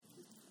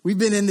We've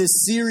been in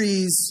this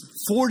series,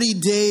 40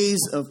 Days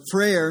of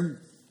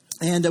Prayer,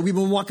 and we've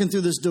been walking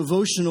through this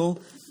devotional,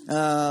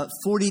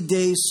 40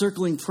 days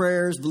circling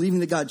prayers, believing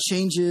that God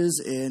changes,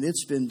 and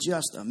it's been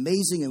just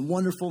amazing and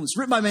wonderful. And it's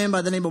written by a man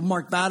by the name of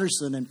Mark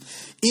Batterson, and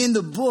in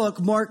the book,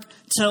 Mark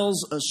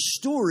tells a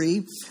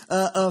story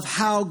of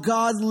how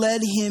God led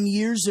him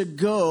years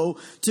ago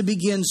to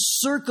begin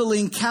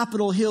circling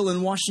Capitol Hill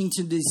in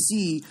Washington,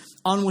 D.C.,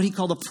 on what he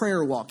called a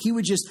prayer walk. He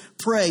would just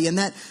pray. And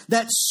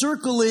that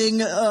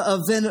circling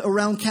event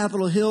around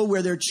Capitol Hill,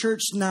 where their church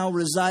now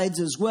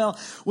resides as well,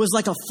 was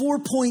like a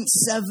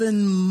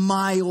 4.7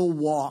 mile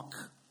walk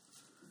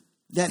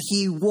that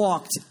he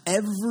walked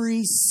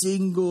every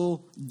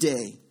single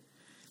day.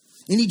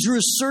 And he drew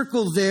a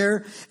circle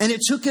there, and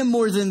it took him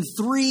more than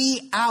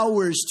 3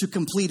 hours to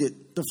complete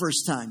it the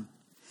first time.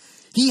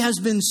 He has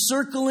been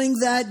circling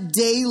that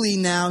daily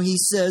now, he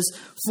says,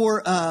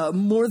 for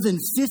more than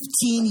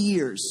 15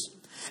 years.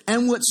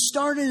 And what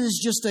started as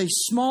just a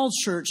small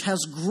church has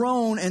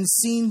grown and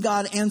seen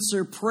God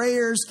answer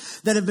prayers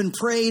that have been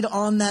prayed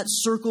on that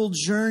circle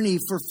journey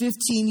for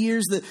 15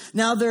 years. That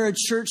now they're a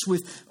church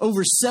with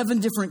over 7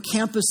 different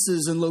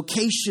campuses and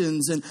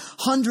locations, and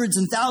hundreds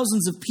and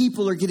thousands of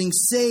people are getting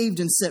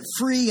saved and set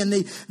free. And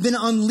they've been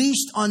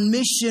unleashed on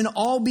mission,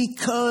 all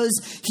because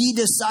he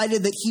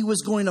decided that he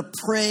was going to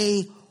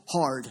pray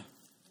hard.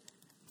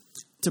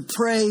 To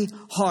pray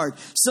hard.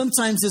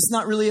 Sometimes it's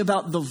not really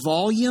about the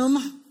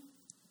volume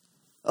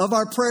of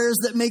our prayers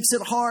that makes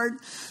it hard.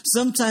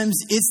 Sometimes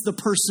it's the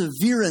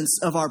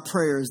perseverance of our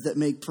prayers that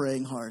make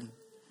praying hard.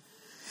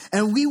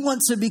 And we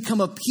want to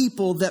become a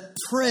people that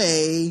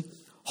pray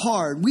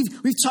hard.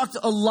 We've talked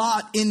a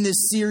lot in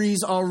this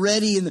series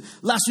already. And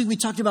last week we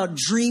talked about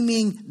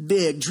dreaming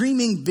big,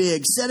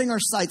 setting our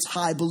sights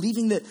high,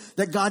 believing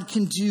that God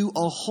can do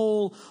a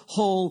whole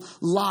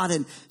lot.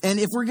 And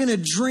if we're going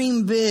to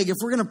dream big, if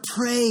we're going to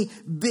pray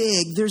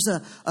big, there's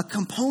a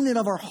component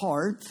of our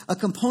heart, a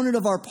component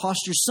of our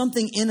posture,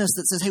 something in us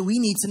that says, hey, we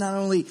need to not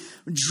only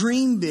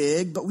dream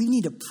big, but we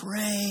need to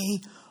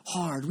pray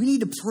hard. We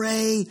need to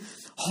pray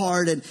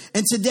hard. And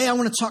today I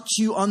want to talk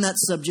to you on that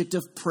subject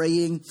of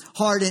praying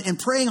hard. And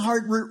praying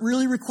hard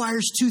really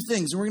requires 2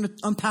 things. And we're going to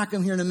unpack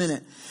them here in a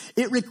minute.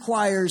 It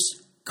requires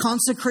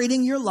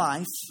consecrating your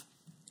life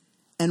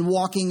and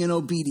walking in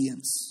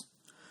obedience.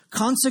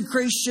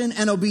 Consecration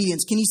and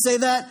obedience. Can you say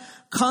that?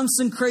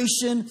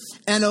 Consecration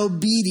and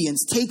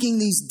obedience. Taking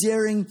these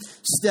daring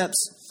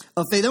steps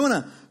of faith. I want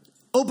to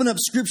open up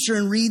scripture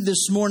and read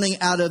this morning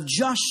out of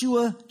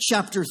Joshua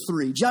chapter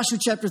 3. Joshua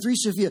chapter 3.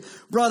 So if you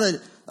brought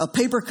a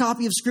paper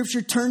copy of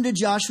scripture, turn to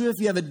Joshua. If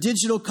you have a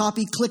digital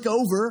copy, click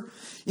over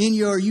in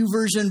your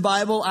YouVersion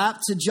Bible app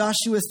to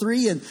Joshua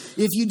 3. And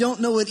if you don't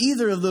know what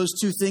either of those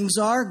 2 things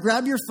are,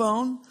 grab your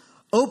phone,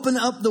 open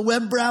up the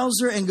web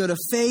browser and go to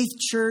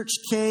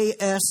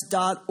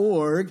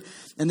faithchurchks.org.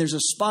 And there's a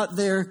spot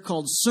there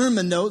called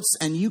Sermon Notes,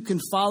 and you can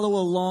follow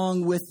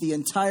along with the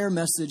entire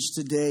message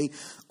today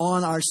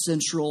on our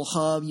central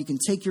hub. You can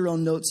take your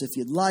own notes if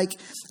you'd like,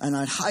 and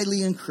I'd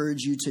highly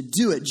encourage you to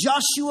do it.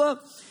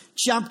 Joshua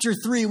chapter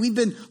 3. We've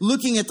been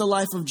looking at the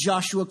life of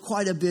Joshua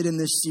quite a bit in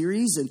this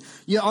series. And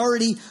you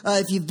already,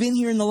 if you've been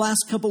here in the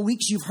last couple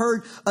weeks, you've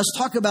heard us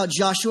talk about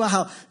Joshua,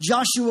 how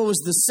Joshua was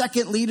the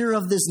second leader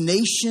of this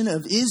nation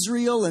of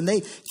Israel. And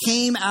they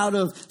came out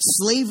of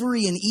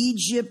slavery in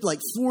Egypt like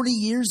 40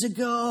 years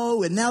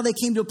ago. And now they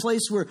came to a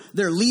place where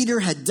their leader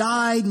had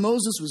died.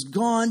 Moses was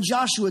gone.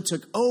 Joshua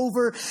took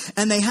over,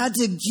 and they had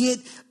to get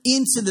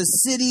into the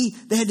city.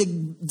 They had to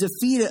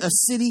defeat a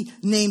city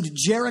named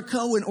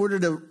Jericho in order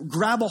to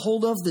grab a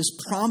hold of this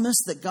promise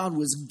that God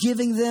was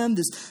giving them,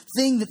 this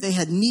thing that they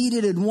had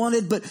needed and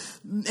wanted.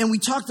 And we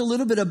talked a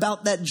little bit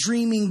about that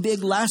dreaming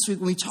big last week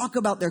when we talk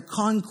about their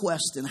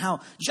conquest and how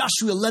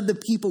Joshua led the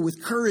people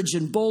with courage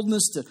and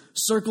boldness to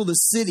circle the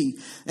city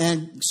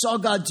and saw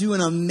God do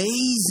an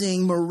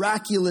amazing,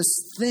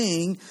 miraculous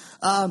thing.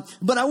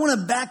 But I want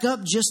to back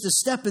up just a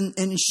step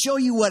and show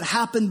you what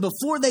happened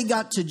before they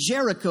got to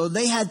Jericho.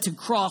 They had to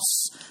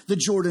cross the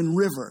Jordan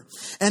River.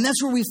 And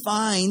that's where we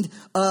find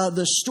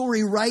the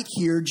story right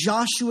here,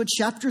 Joshua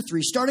chapter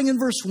 3, starting in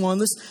verse 1.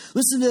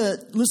 Listen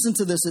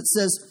to this. It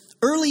says,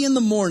 early in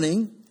the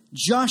morning,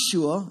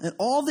 Joshua and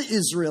all the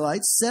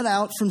Israelites set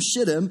out from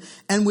Shittim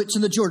and went to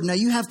the Jordan. Now,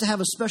 you have to have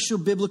a special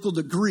biblical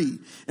degree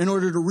in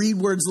order to read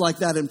words like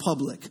that in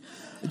public.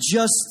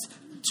 Just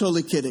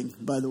totally kidding,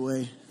 by the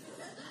way.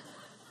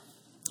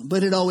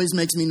 But it always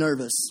makes me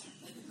nervous.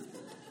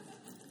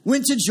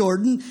 Went to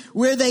Jordan,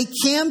 where they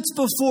camped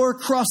before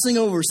crossing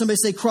over. Somebody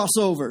say cross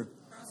over.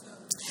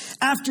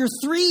 After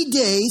 3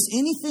 days,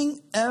 anything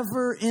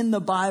ever in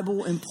the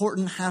Bible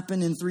important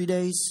happen in 3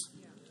 days?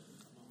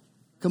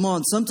 Come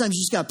on, sometimes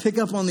you just got to pick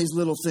up on these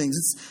little things.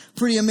 It's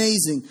pretty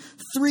amazing.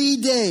 3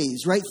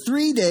 days, right?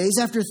 3 days.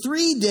 After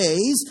 3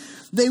 days,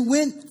 they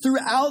went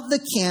throughout the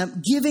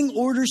camp giving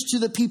orders to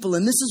the people.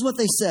 And this is what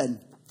they said.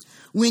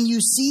 When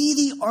you see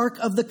the ark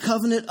of the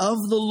covenant of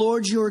the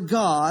Lord your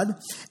God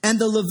and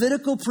the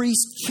Levitical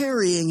priest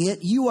carrying it,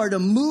 you are to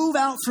move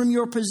out from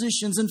your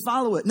positions and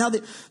follow it. Now,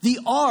 the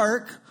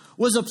ark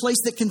was a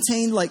place that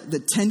contained like the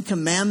 10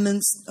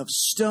 Commandments of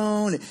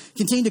stone. It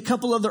contained a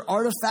couple other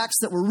artifacts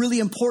that were really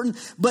important.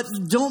 But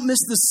don't miss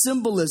the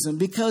symbolism,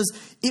 because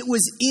it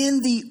was in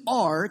the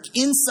ark,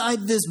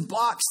 inside this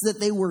box that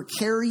they were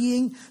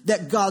carrying,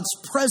 that God's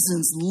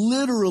presence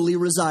literally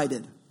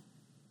resided.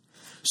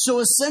 So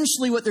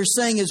essentially what they're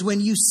saying is,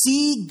 when you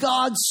see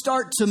God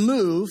start to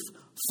move,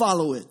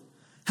 follow it.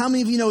 How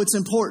many of you know it's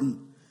important?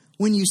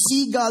 When you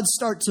see God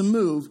start to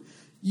move,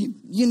 you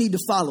need to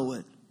follow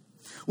it.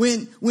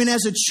 When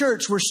as a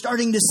church, we're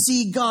starting to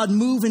see God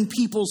move in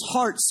people's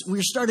hearts,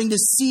 we're starting to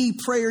see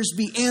prayers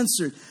be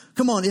answered.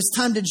 Come on, it's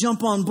time to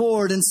jump on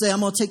board and say,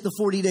 I'm going to take the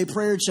 40-day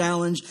prayer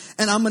challenge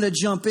and I'm going to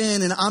jump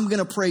in and I'm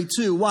going to pray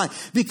too. Why?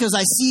 Because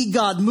I see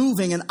God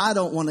moving and I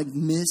don't want to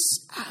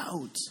miss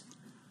out.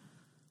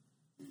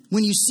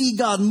 When you see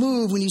God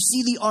move, when you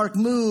see the ark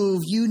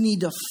move, you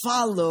need to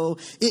follow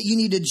it. You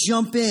need to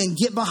jump in,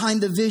 get behind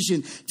the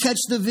vision, catch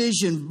the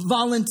vision,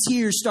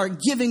 volunteer,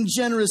 start giving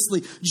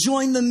generously,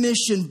 join the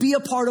mission, be a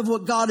part of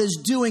what God is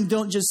doing.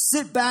 Don't just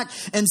sit back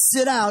and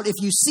sit out. If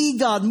you see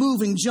God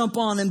moving, jump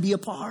on and be a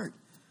part.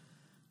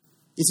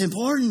 It's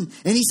important.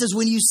 And he says,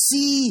 when you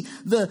see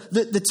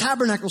the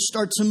tabernacle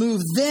start to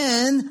move,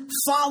 then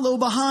follow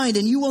behind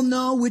and you will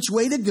know which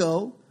way to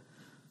go,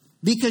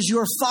 because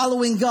you're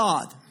following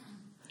God.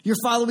 You're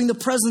following the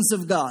presence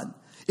of God.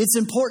 It's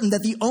important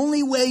that the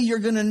only way you're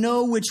going to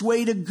know which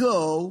way to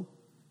go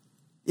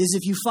is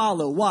if you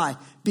follow. Why?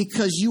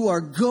 Because you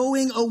are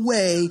going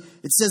away.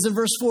 It says in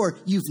verse 4,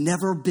 you've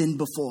never been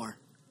before.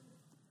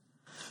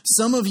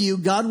 Some of you,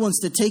 God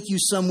wants to take you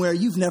somewhere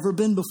you've never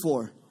been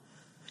before.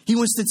 He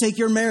wants to take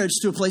your marriage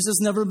to a place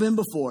that's never been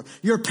before.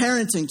 Your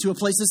parenting to a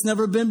place that's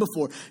never been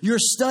before. Your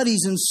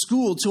studies in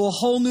school to a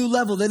whole new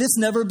level that it's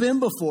never been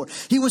before.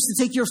 He wants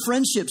to take your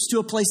friendships to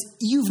a place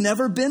you've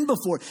never been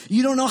before.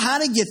 You don't know how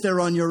to get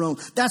there on your own.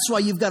 That's why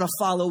you've got to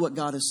follow what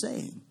God is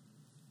saying.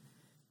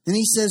 And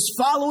he says,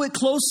 follow it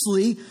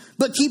closely,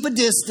 but keep a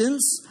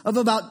distance of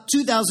about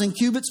 2,000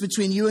 cubits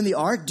between you and the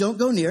ark. Don't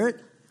go near it.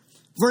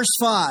 Verse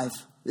 5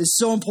 is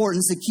so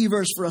important. It's the key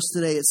verse for us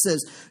today. It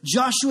says,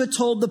 Joshua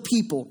told the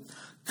people,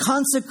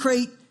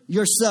 consecrate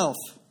yourself,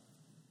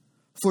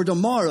 for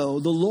tomorrow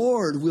the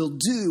Lord will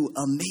do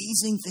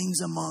amazing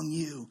things among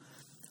you.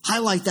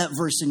 Highlight that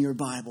verse in your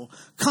Bible.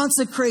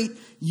 Consecrate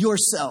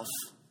yourself.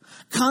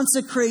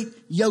 Consecrate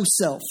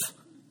yourself,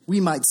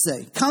 we might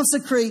say.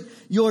 Consecrate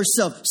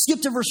yourself.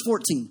 Skip to verse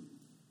 14.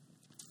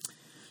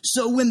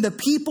 So when the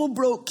people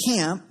broke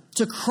camp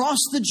to cross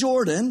the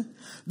Jordan,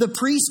 the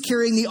priest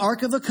carrying the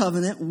Ark of the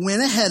Covenant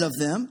went ahead of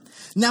them.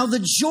 Now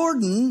the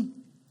Jordan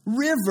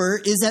River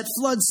is at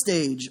flood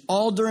stage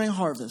all during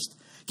harvest.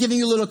 Giving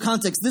you a little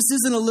context, this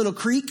isn't a little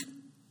creek.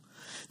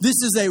 This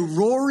is a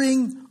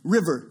roaring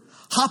river.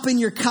 Hop in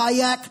your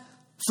kayak,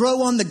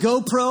 throw on the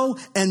GoPro,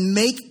 and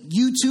make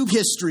YouTube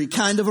history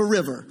kind of a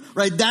river,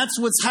 right? That's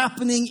what's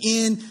happening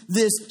in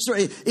this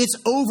story. It's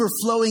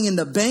overflowing in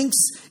the banks.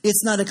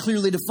 It's not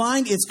clearly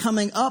defined. It's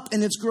coming up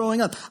and it's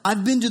growing up.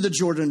 I've been to the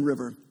Jordan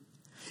River.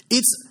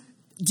 It's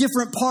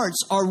different parts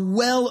are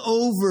well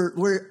over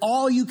where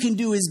all you can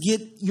do is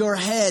get your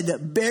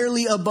head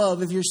barely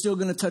above if you're still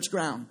going to touch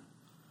ground.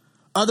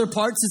 Other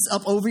parts, it's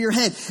up over your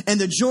head. And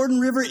the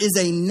Jordan River is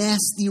a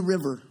nasty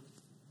river.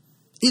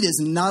 It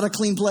is not a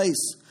clean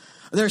place.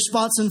 There are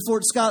spots in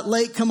Fort Scott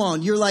Lake. Come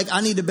on, you're like, I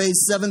need to bathe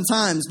 7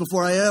 times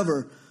before I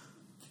ever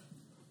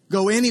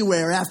go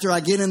anywhere after I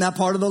get in that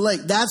part of the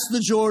lake. That's the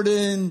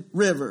Jordan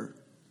River.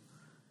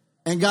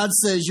 And God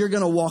says, you're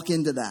going to walk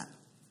into that.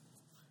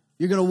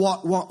 You're going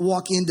to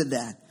walk into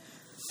that.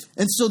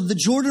 And so the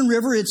Jordan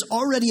River, it's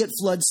already at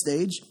flood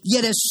stage.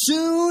 Yet as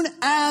soon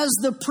as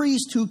the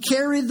priest who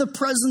carried the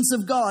presence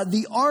of God,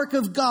 the ark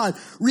of God,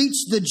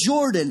 reached the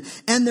Jordan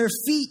and their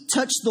feet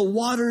touched the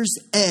water's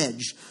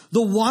edge,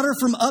 the water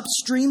from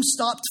upstream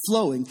stopped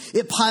flowing.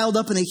 It piled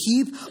up in a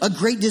heap a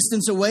great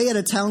distance away at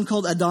a town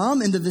called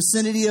Adam in the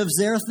vicinity of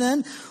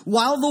Zarethan,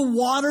 while the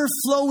water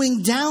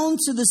flowing down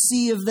to the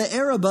Sea of the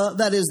Arabah,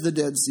 that is the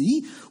Dead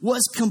Sea,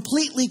 was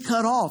completely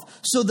cut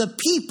off. So the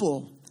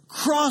people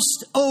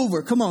crossed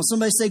over. Come on,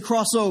 somebody say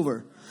cross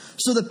over.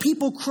 So the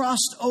people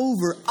crossed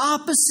over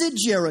opposite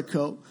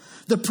Jericho.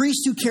 The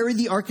priest who carried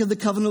the Ark of the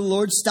Covenant of the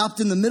Lord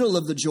stopped in the middle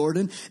of the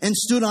Jordan and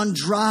stood on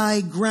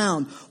dry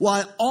ground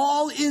while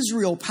all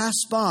Israel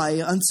passed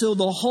by until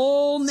the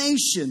whole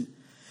nation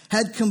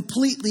had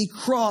completely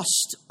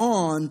crossed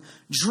on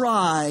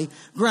dry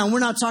ground. We're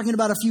not talking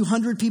about a few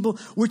hundred people.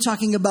 We're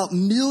talking about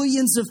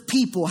millions of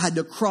people had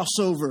to cross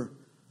over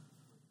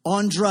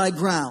on dry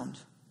ground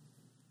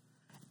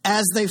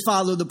as they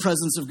follow the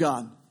presence of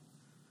God.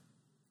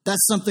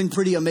 That's something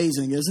pretty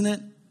amazing, isn't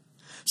it?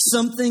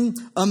 Something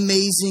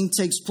amazing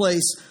takes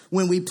place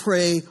when we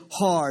pray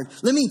hard.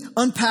 Let me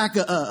unpack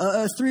 3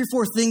 or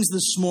 4 things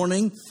this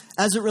morning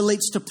as it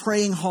relates to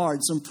praying hard.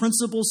 Some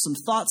principles, some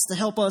thoughts to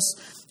help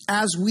us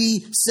as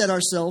we set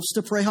ourselves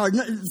to pray hard.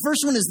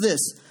 First one is this.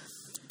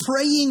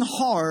 Praying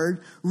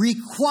hard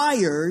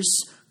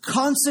requires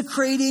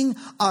consecrating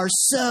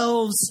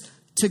ourselves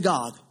to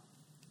God.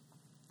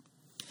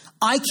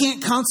 I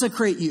can't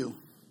consecrate you.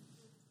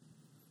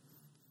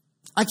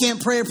 I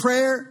can't pray a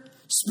prayer,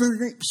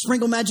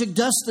 sprinkle magic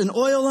dust and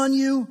oil on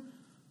you.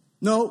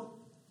 No.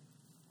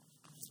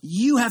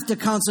 You have to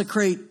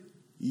consecrate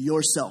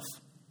yourself.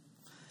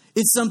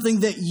 It's something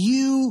that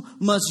you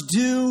must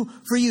do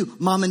for you.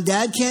 Mom and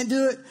dad can't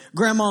do it.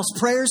 Grandma's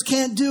prayers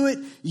can't do it.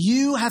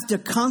 You have to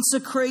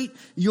consecrate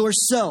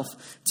yourself.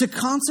 To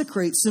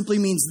consecrate simply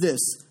means this: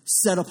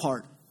 set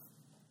apart.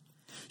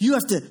 You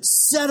have to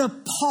set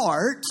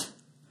apart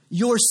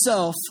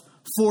yourself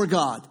for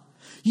God.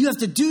 You have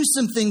to do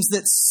some things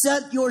that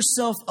set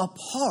yourself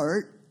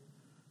apart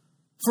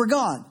for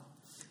God.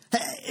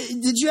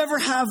 Did you ever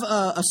have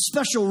a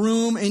special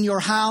room in your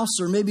house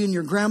or maybe in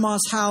your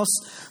grandma's house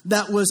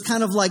that was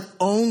kind of like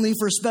only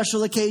for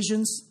special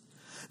occasions?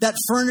 That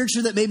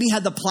furniture that maybe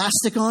had the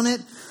plastic on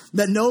it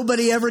that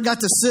nobody ever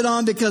got to sit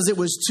on because it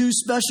was too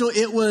special.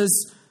 It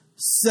was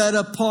set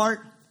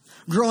apart.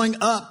 Growing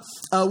up,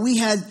 we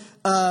had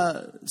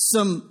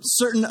some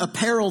certain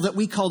apparel that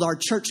we called our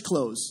church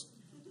clothes.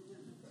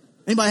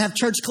 Anybody have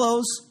church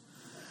clothes?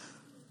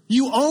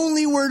 You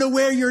only were to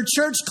wear your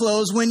church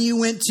clothes when you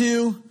went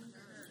to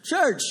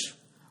church.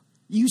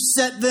 You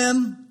set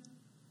them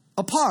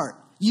apart.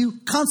 You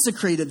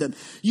consecrated them.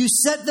 You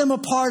set them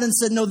apart and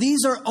said, no,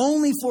 these are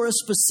only for a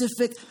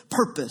specific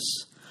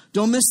purpose.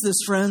 Don't miss this,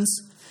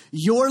 friends.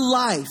 Your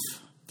life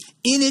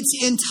in its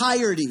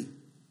entirety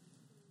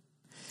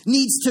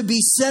needs to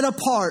be set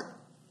apart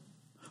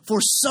for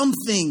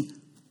something,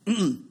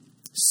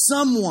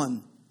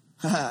 someone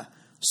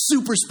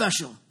super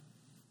special.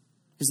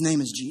 His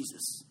name is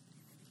Jesus.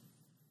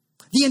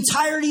 The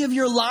entirety of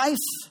your life,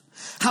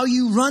 how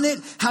you run it,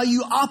 how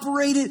you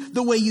operate it,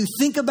 the way you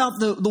think about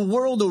the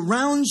world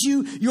around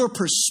you, your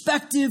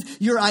perspective,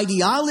 your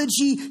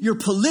ideology, your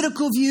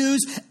political views,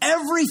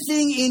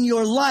 everything in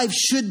your life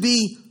should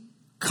be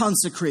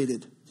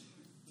consecrated,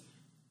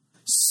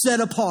 set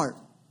apart,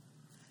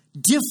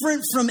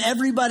 different from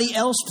everybody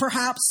else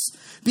perhaps,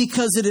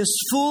 because it is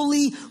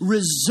fully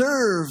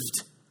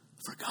reserved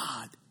for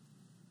God,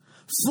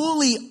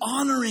 fully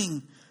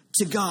honoring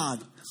to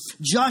God.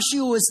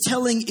 Joshua was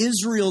telling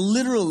Israel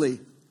literally,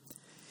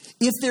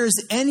 if there's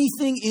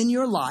anything in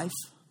your life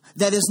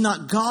that is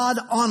not God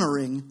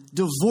honoring,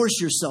 divorce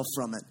yourself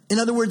from it. In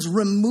other words,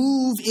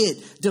 remove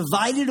it,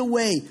 divide it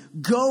away,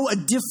 go a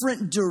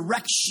different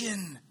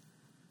direction.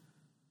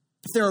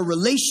 If there are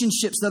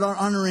relationships that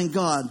aren't honoring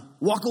God,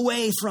 walk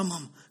away from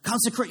them.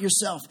 Consecrate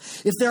yourself.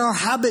 If there are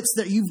habits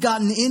that you've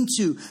gotten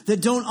into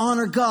that don't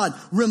honor God,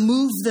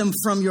 remove them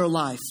from your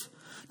life.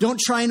 Don't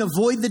try and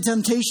avoid the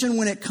temptation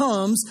when it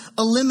comes.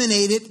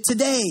 Eliminate it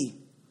today.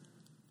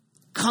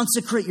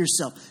 Consecrate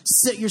yourself.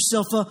 Set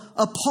yourself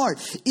apart.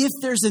 If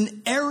there's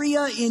an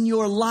area in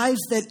your life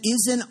that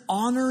isn't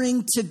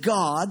honoring to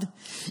God,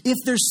 if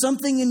there's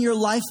something in your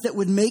life that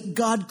would make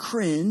God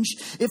cringe,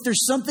 if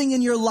there's something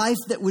in your life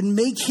that would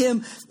make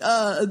him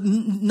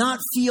not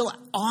feel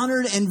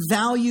honored and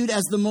valued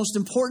as the most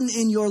important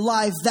in your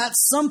life,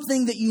 that's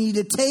something that you need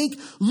to take,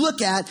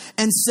 look at,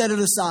 and set it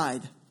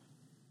aside.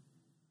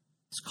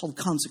 It's called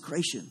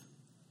consecration.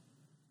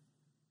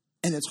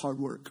 And it's hard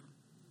work.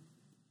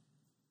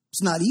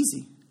 It's not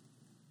easy.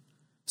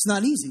 It's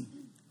not easy.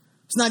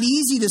 It's not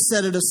easy to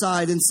set it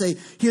aside and say,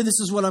 here, this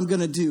is what I'm going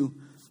to do.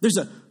 There's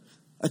a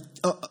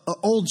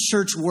old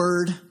church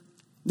word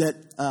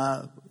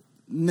that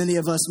many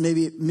of us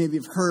maybe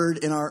have heard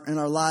in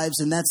our lives,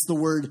 and that's the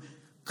word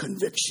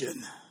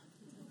conviction.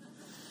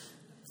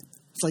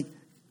 It's like,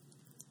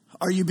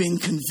 are you being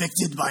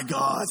convicted by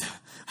God?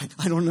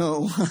 I don't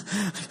know.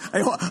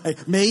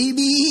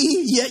 Maybe,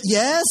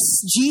 yes,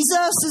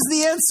 Jesus is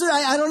the answer.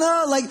 I don't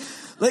know.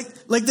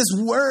 Like this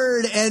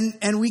word,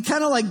 and we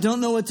kind of like don't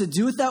know what to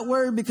do with that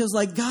word because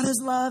like God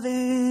is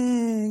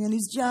loving and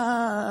he's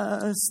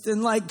just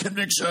and like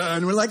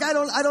conviction. We're like, I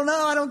don't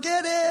know. I don't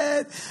get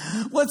it.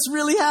 What's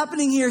really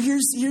happening here?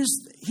 Here's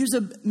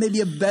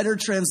maybe a better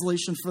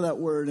translation for that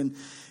word. And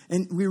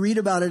we read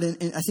about it,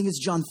 and I think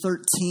it's John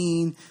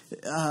 13.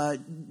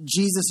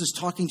 Jesus is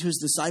talking to his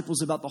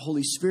disciples about the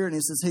Holy Spirit, and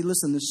he says, hey,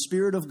 listen, the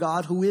Spirit of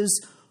God who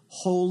is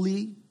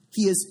holy,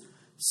 he is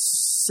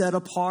set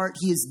apart,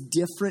 he is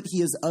different,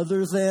 he is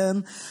other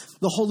than.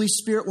 The Holy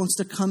Spirit wants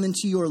to come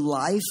into your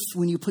life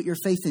when you put your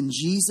faith in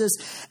Jesus,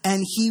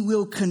 and he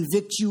will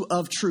convict you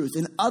of truth.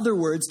 In other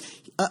words,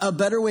 a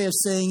better way of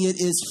saying it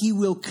is he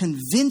will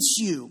convince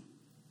you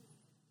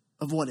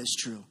of what is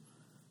true.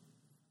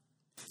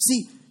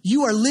 See,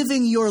 you are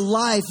living your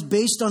life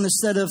based on a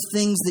set of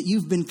things that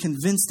you've been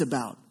convinced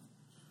about.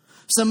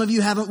 Some of you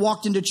haven't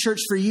walked into church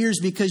for years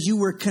because you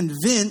were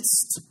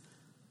convinced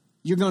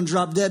you're going to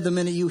drop dead the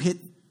minute you hit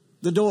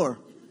the door.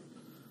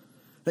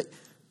 But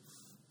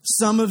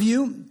some of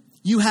you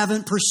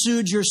haven't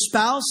pursued your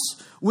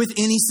spouse with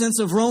any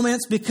sense of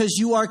romance because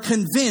you are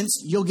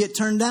convinced you'll get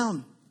turned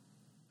down.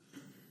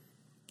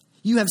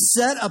 You have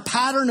set a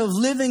pattern of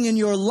living in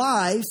your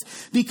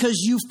life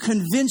because you've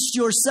convinced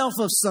yourself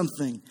of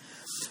something.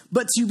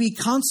 But to be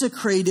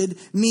consecrated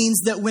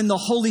means that when the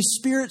Holy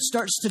Spirit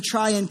starts to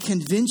try and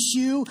convince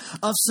you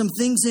of some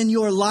things in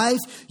your life,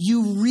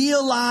 you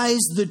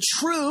realize the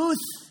truth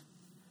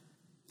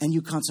and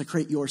you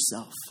consecrate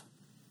yourself.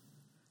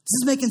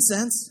 Is this making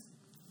sense?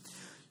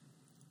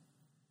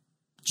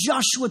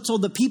 Joshua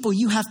told the people,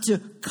 you have to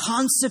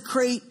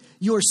consecrate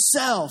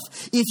yourself.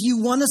 If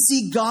you want to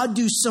see God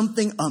do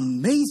something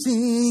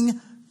amazing,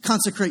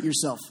 consecrate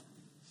yourself.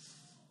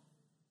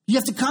 You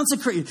have to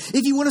consecrate.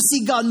 If you want to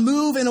see God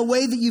move in a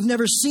way that you've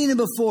never seen him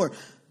before,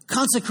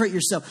 consecrate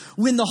yourself.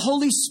 When the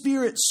Holy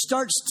Spirit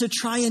starts to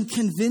try and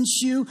convince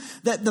you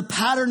that the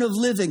pattern of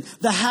living,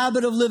 the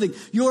habit of living,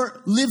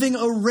 your living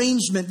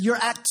arrangement, your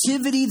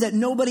activity that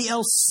nobody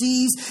else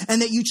sees,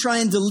 and that you try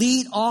and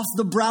delete off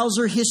the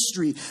browser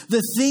history,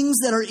 the things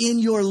that are in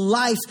your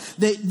life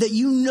that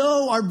you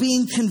know are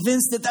being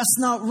convinced that that's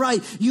not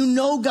right. You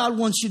know God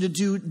wants you to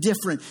do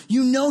different.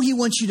 You know he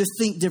wants you to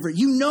think different.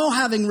 You know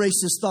having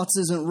racist thoughts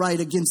isn't right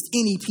against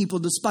any people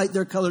despite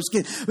their color of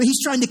skin. But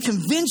he's trying to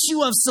convince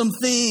you of some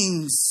things.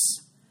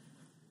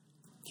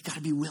 You got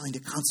to be willing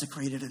to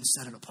consecrate it and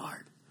set it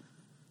apart.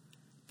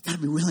 You got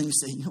to be willing to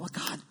say, you know what,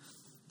 God?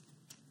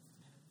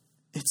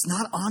 It's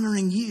not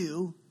honoring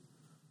you,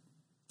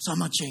 so I'm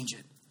going to change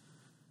it.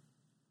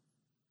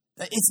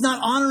 It's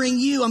not honoring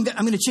you. I'm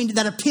going to change it.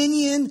 That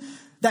opinion,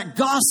 that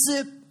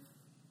gossip,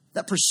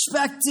 that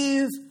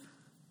perspective.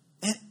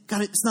 And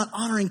God, it's not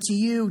honoring to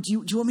you. Do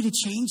you want me to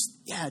change?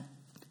 Yeah. And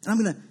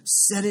I'm going to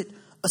set it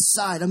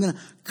aside. I'm going to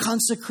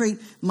consecrate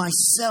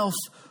myself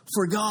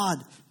for God.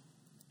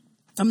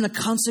 I'm going to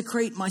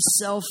consecrate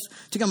myself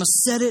to God. I'm going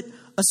to set it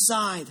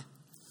aside.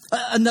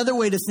 Another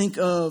way to think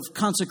of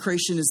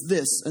consecration is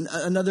this.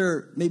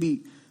 Another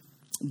maybe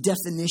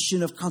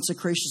definition of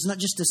consecration is not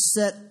just to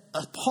set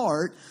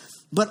apart,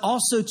 but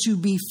also to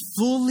be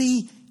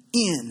fully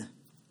in,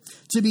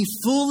 to be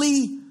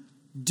fully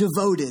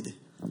devoted.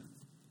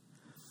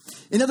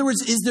 In other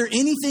words, is there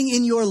anything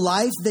in your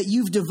life that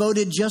you've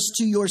devoted just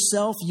to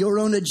yourself, your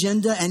own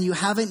agenda, and you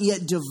haven't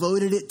yet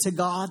devoted it to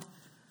God?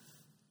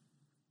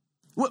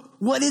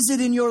 What is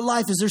it in your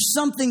life? Is there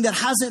something that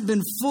hasn't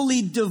been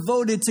fully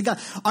devoted to God?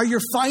 Are your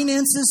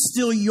finances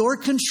still your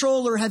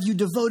control, or have you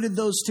devoted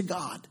those to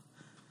God?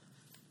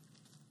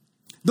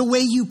 The way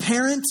you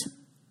parent,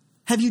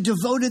 have you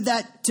devoted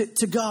that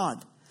to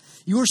God?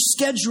 Your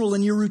schedule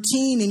and your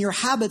routine and your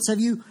habits, have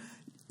you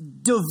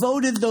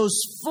devoted those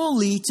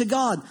fully to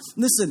God?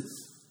 Listen,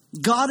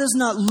 God is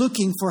not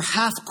looking for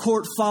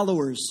half-court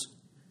followers.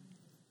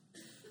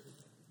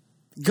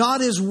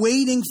 God is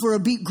waiting for a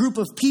group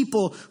of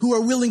people who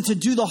are willing to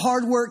do the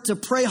hard work, to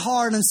pray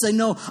hard and say,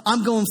 no,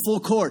 I'm going full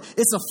court.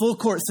 It's a full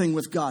court thing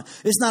with God.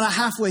 It's not a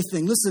halfway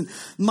thing. Listen,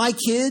 my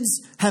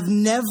kids have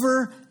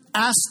never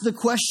asked the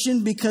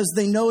question because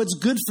they know it's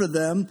good for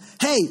them.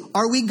 Hey,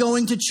 are we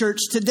going to church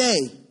today?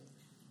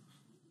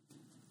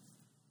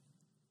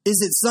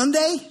 Is it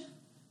Sunday?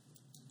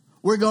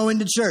 We're going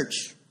to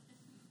church.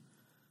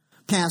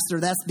 Pastor,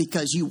 that's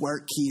because you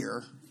work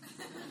here.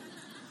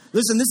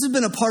 Listen, this has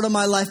been a part of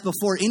my life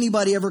before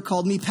anybody ever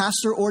called me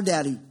pastor or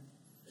daddy.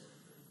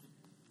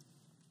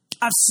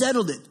 I've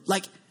settled it.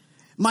 Like,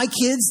 my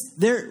kids,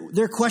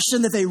 their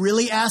question that they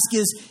really ask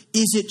is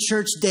it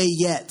church day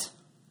yet?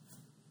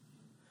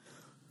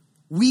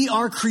 We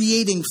are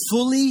creating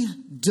fully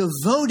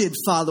devoted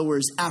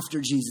followers after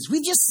Jesus.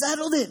 We just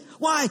settled it.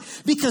 Why?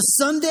 Because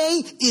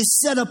Sunday is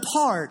set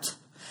apart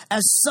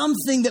as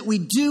something that we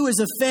do as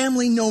a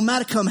family, no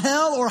matter come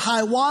hell or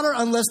high water,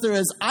 unless there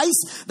is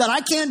ice that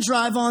I can't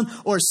drive on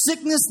or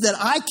sickness that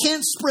I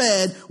can't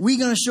spread, we're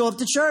going to show up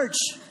to church.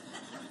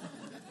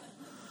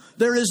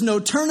 There is no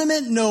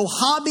tournament, no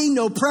hobby,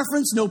 no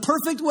preference, no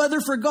perfect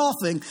weather for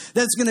golfing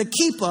that's going to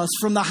keep us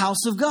from the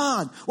house of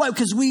God. Why?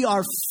 Because we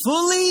are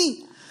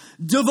fully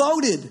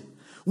devoted.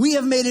 We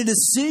have made a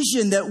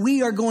decision that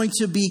we are going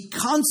to be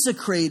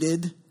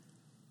consecrated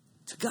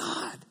to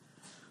God.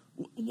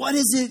 What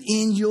is it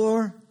in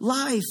your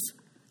life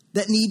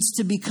that needs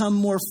to become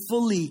more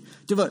fully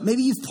devoted?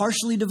 Maybe you've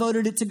partially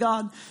devoted it to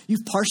God.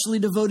 You've partially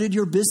devoted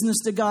your business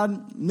to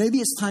God. Maybe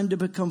it's time to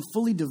become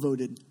fully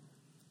devoted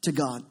to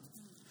God.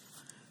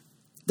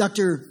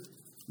 Dr.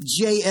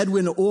 J.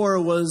 Edwin Orr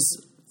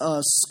was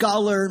a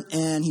scholar,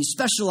 and he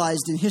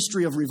specialized in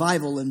history of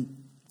revival. And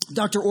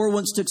Dr. Orr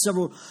once took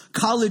several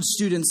college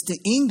students to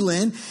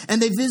England, and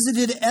they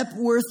visited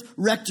Epworth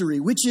Rectory,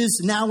 which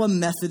is now a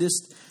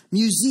Methodist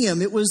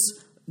museum. It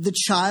was the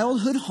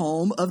childhood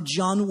home of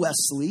John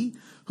Wesley,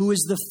 who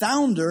is the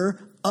founder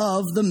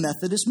of the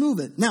Methodist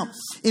movement. Now,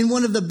 in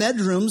one of the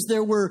bedrooms,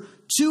 there were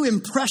 2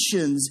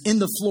 impressions in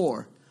the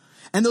floor.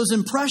 And those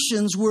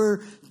impressions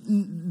were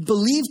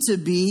believed to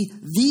be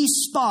the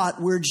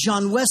spot where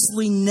John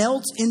Wesley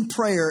knelt in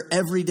prayer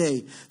every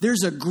day.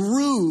 There's a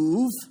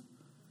groove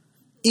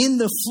in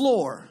the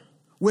floor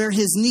where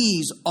his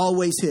knees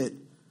always hit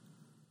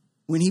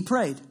when he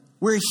prayed,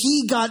 where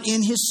he got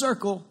in his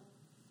circle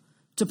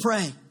to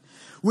pray,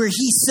 where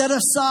he set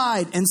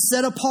aside and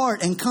set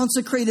apart and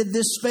consecrated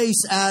this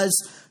space as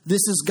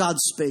this is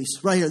God's space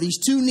right here. These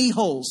 2 knee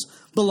holes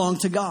belong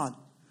to God.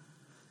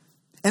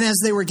 And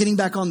as they were getting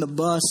back on the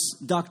bus,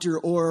 Dr.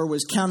 Orr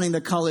was counting the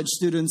college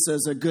students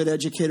as a good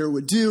educator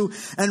would do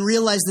and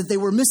realized that they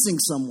were missing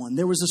someone.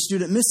 There was a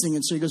student missing.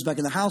 And so he goes back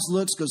in the house,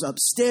 looks, goes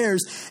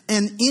upstairs.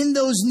 And in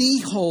those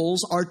knee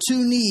holes are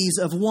two knees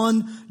of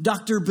one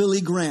Dr. Billy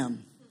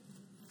Graham.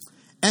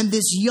 And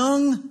this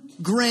young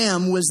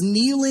Graham was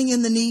kneeling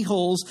in the knee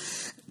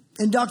holes.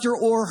 And Dr.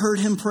 Orr heard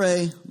him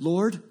pray,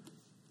 Lord,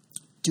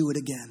 do it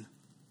again.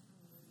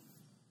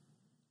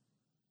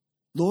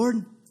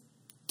 Lord,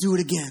 do it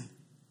again.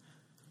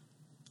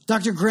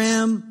 Dr.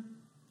 Graham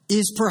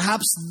is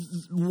perhaps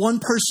one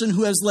person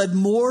who has led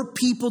more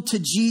people to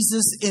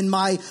Jesus in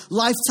my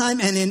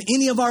lifetime and in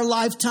any of our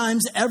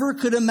lifetimes ever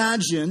could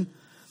imagine.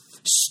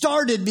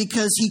 Started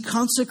because he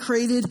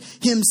consecrated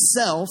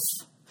himself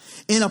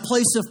in a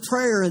place of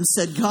prayer and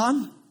said,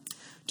 God,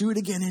 do it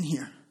again in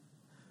here.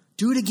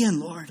 Do it again,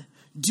 Lord.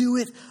 Do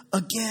it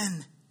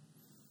again.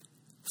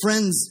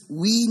 Friends,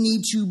 we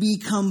need to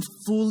become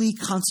fully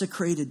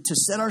consecrated, to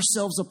set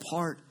ourselves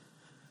apart,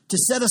 to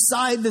set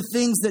aside the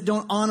things that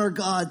don't honor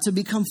God, to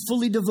become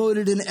fully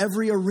devoted in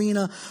every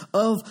arena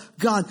of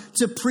God,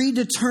 to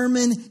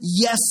predetermine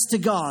yes to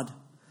God.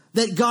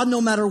 That God,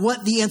 no matter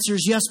what, the answer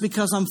is yes,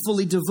 because I'm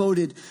fully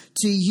devoted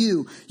to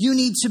you. You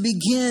need to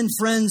begin,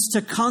 friends,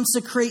 to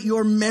consecrate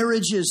your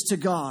marriages to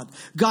God.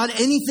 God,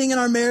 anything in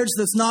our marriage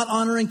that's not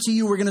honoring to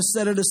you, we're going to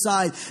set it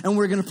aside and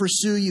we're going to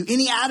pursue you.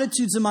 Any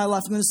attitudes in my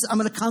life, I'm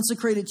going to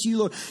consecrate it to you,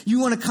 Lord. You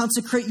want to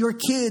consecrate your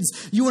kids.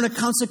 You want to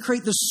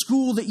consecrate the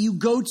school that you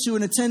go to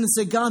and attend and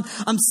say, God,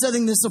 I'm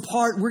setting this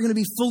apart. We're going to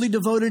be fully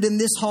devoted in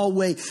this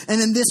hallway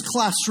and in this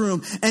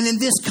classroom and in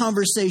this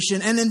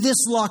conversation and in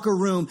this locker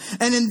room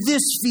and in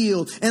this field.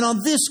 And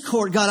on this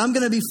court, God, I'm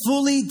going to be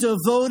fully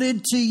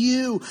devoted to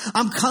you.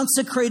 I'm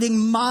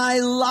consecrating my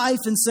life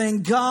and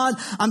saying, God,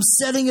 I'm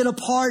setting it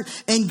apart.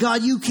 And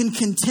God, you can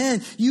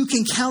contend. You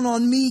can count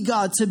on me,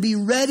 God, to be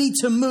ready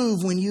to move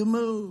when you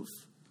move.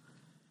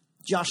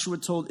 Joshua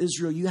told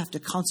Israel, you have to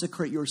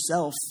consecrate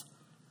yourself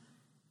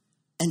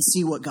and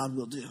see what God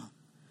will do.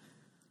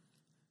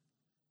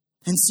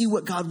 And see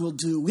what God will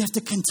do. We have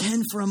to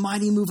contend for a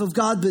mighty move of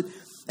God. But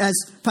as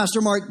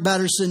Pastor Mark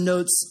Batterson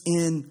notes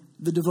in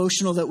the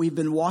devotional that we've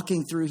been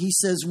walking through, he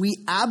says we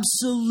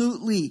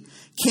absolutely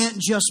can't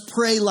just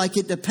pray like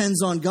it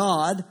depends on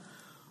God.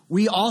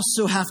 We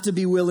also have to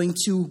be willing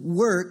to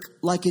work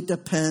like it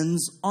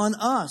depends on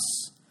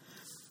us.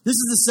 This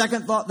is the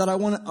second thought that I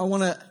want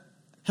to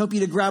help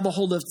you to grab a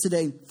hold of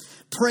today.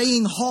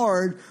 Praying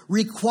hard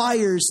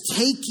requires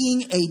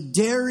taking a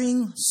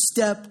daring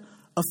step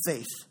of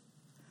faith.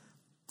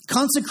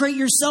 Consecrate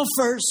yourself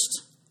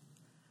first.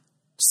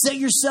 Set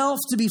yourself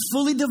to be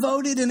fully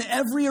devoted in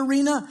every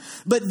arena.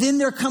 But then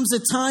there comes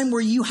a time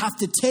where you have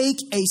to take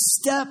a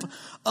step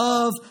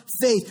of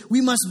faith.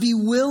 We must be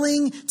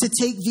willing to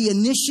take the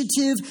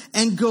initiative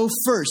and go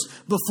first.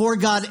 Before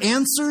God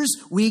answers,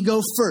 we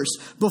go first.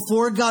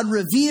 Before God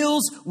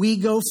reveals, we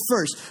go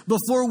first.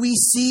 Before we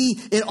see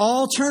it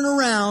all turn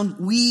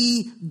around,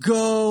 we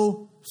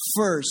go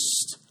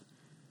first.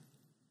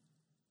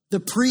 The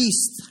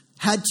priest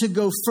had to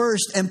go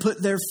first and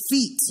put their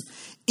feet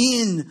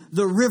in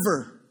the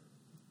river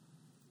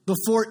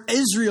before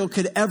Israel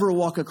could ever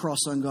walk across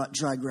on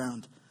dry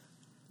ground.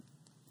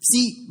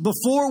 See,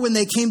 before, when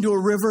they came to a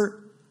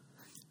river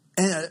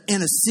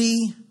and a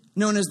sea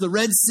known as the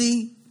Red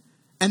Sea,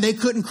 and they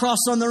couldn't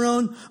cross on their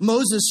own,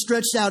 Moses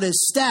stretched out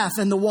his staff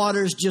and the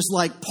waters just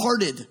like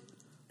parted.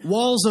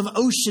 Walls of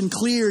ocean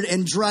cleared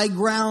and dry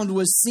ground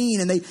was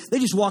seen. And they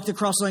just walked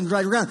across on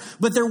dry ground.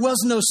 But there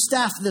was no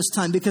staff this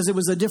time because it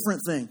was a different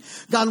thing.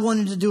 God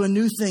wanted to do a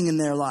new thing in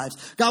their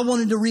lives. God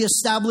wanted to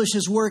reestablish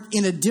his work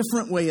in a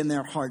different way in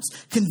their hearts.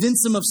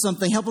 Convince them of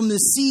something. Help them to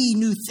see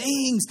new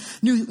things,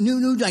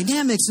 new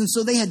dynamics. And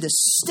so they had to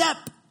step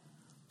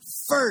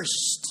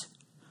first.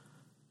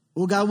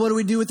 Well, God, what do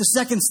we do with the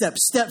second step?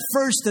 Step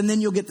first and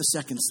then you'll get the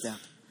second step.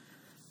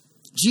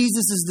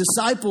 Jesus'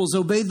 disciples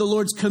obeyed the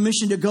Lord's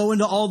commission to go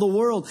into all the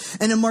world.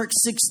 And in Mark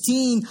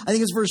 16, I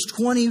think it's verse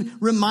 20,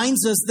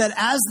 reminds us that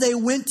as they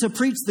went to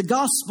preach the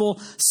gospel,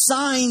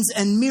 signs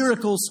and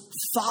miracles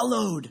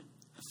followed.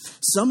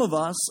 Some of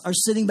us are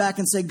sitting back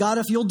and say, God,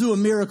 if you'll do a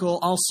miracle,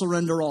 I'll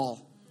surrender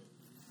all.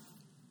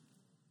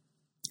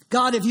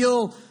 God, if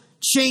you'll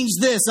change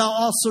this,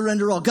 I'll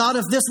surrender all. God,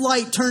 if this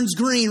light turns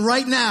green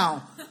right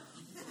now,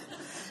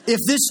 if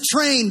this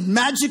train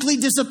magically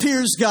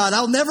disappears, God,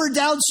 I'll never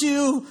doubt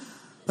you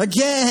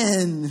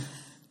again.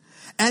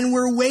 And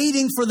we're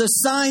waiting for the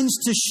signs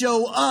to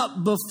show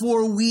up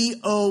before we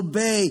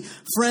obey.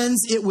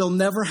 Friends, it will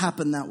never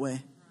happen that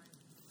way.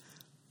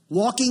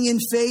 Walking in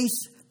faith,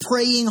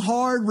 praying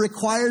hard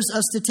requires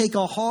us to take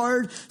a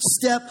hard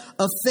step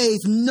of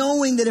faith,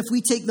 knowing that if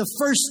we take the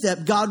first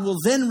step, God will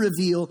then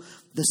reveal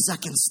the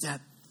second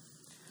step.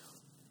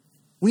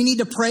 We need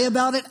to pray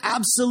about it,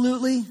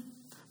 absolutely.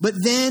 But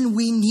then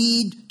we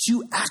need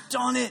to act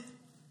on it.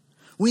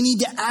 We need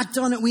to act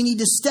on it. We need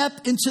to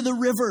step into the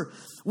river,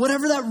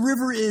 whatever that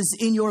river is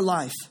in your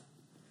life.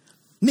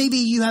 Maybe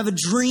you have a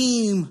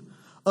dream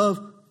of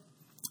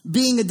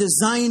being a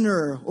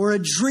designer, or a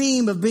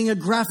dream of being a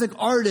graphic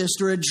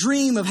artist, or a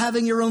dream of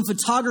having your own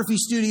photography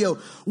studio,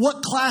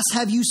 what class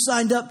have you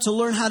signed up to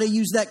learn how to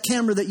use that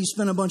camera that you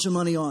spent a bunch of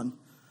money on?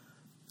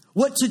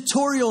 What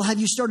tutorial have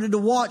you started to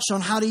watch on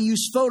how to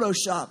use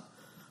Photoshop?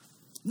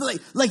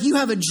 Like you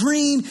have a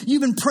dream,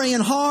 you've been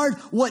praying hard.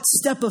 What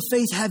step of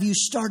faith have you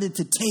started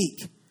to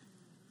take?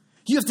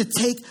 You have to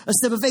take a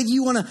step of faith.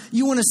 You want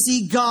to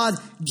see God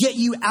get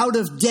you out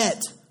of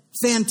debt.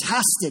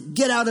 Fantastic.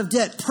 Get out of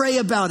debt. Pray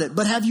about it.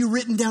 But have you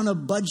written down a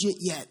budget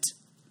yet?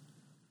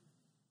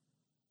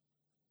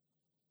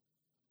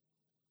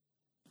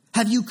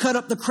 Have you cut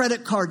up the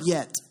credit card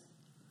yet?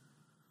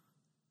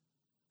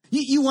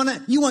 You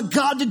want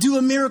God to do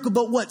a miracle,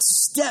 but what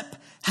step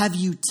have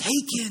you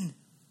taken?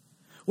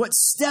 What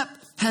step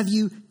have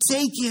you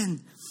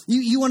taken?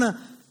 You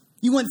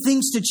want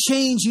things to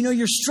change. You know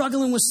you're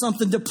struggling with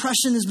something.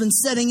 Depression has been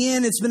setting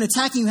in. It's been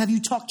attacking you. Have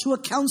you talked to a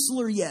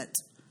counselor yet?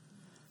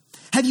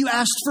 Have you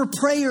asked for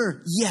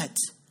prayer yet?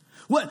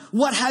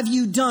 What have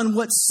you done?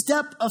 What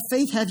step of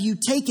faith have you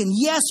taken?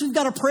 Yes, we've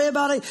got to pray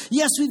about it.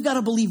 Yes, we've got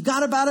to believe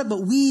God about it, but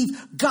we've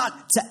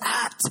got to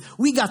act.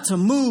 We got to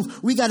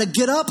move. We got to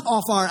get up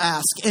off our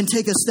ass and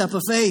take a step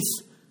of faith.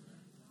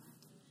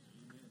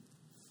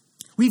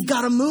 We've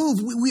got to move.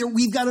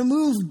 We've got to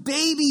move.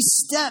 Baby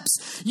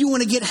steps. You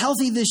want to get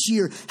healthy this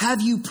year.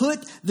 Have you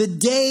put the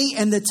day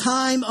and the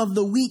time of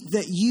the week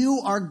that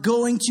you are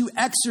going to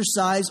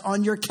exercise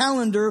on your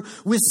calendar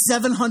with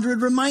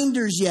 700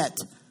 reminders yet?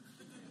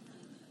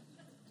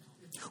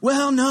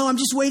 Well, no, I'm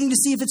just waiting to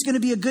see if it's going to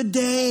be a good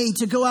day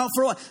to go out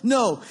for a while.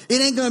 No,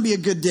 it ain't going to be a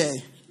good day.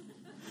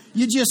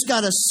 You just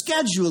got to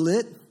schedule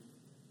it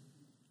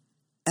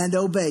and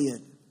obey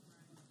it.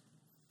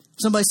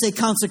 Somebody say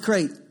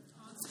consecrate.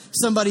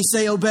 Somebody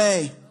say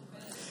obey.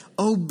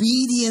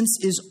 Obedience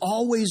is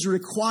always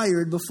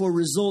required before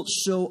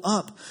results show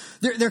up.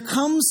 There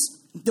comes,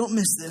 don't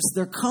miss this,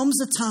 there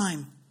comes a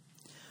time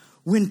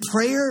when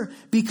prayer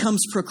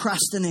becomes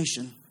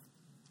procrastination.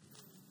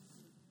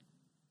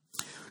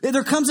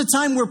 There comes a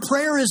time where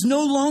prayer is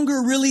no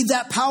longer really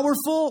that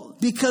powerful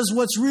because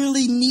what's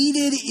really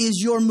needed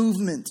is your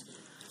movement.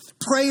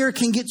 Prayer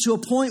can get to a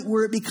point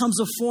where it becomes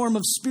a form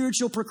of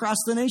spiritual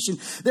procrastination.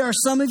 There are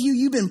some of you,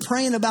 you've been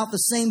praying about the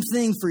same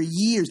thing for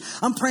years.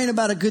 I'm praying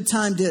about a good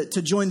time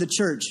to join the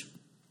church.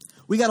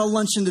 We got a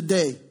luncheon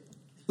today.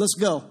 Let's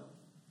go.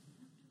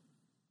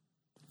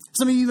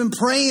 Some of you have been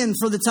praying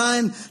for the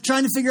time,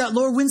 trying to figure out,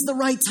 Lord, when's the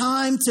right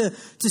time to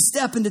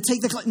step and to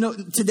take the class? No,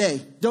 today.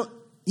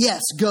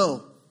 Yes,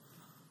 go.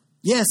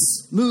 Yes,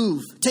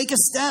 move. Take a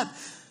step.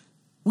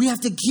 We have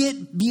to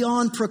get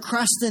beyond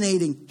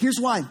procrastinating. Here's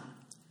why.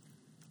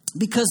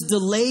 Because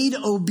delayed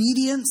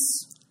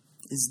obedience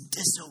is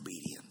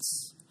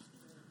disobedience.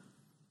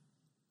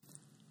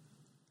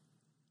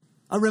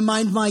 I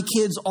remind my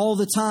kids all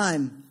the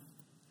time,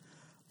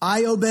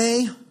 I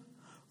obey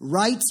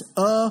right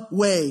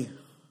away.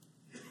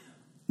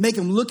 Make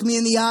them look me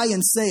in the eye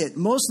and say it.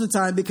 Most of the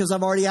time because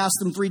I've already asked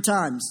them 3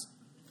 times.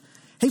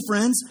 Hey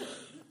friends,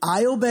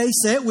 I obey.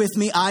 Say it with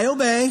me. I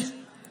obey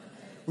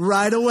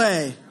right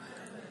away.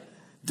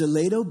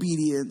 Delayed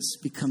obedience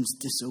becomes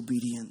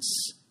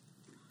disobedience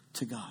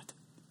to God.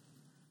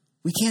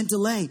 We can't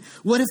delay.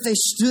 What if they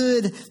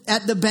stood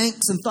at the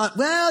banks and thought,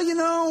 well, you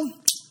know,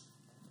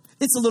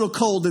 it's a little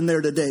cold in there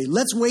today.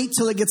 Let's wait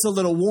till it gets a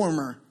little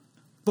warmer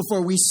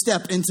before we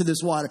step into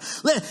this water.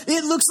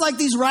 It looks like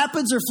these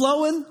rapids are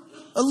flowing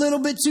a little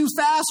bit too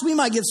fast. We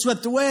might get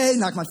swept away,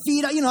 knock my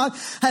feet out. You know,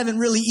 I haven't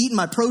really eaten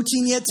my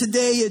protein yet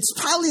today. It's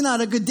probably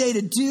not a good day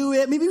to do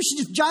it. Maybe we should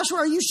just, Joshua,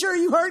 are you sure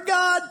you heard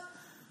God?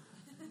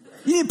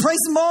 You need to pray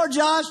some more,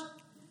 Josh.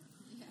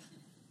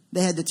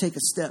 They had to take a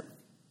step.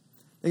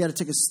 They got to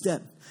take a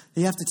step.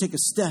 They have to take a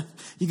step.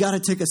 You got to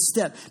take a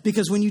step.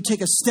 Because when you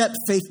take a step,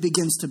 faith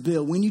begins to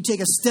build. When you take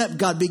a step,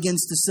 God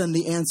begins to send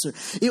the answer.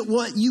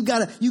 You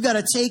got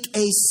to take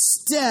a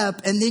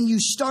step, and then you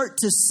start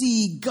to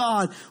see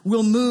God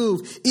will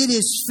move. It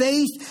is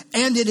faith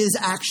and it is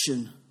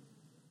action.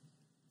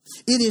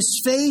 It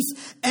is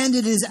faith and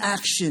it is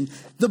action.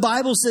 The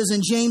Bible says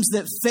in James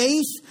that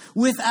faith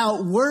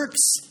without works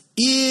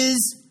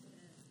it's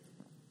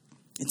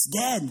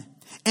dead.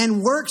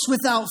 And works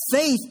without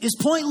faith is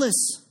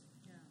pointless.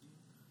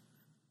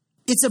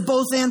 It's a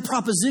both and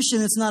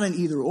proposition. It's not an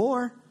either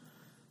or.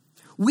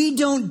 We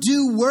don't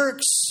do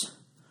works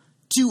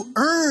to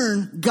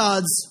earn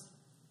God's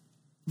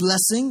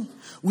blessing.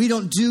 We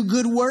don't do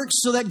good works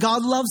so that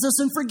God loves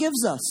us and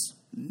forgives us.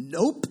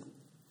 Nope.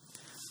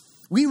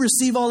 We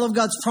receive all of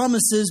God's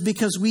promises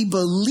because we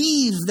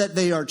believe that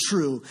they are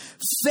true.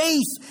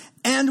 Faith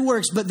and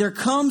works. But there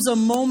comes a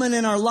moment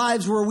in our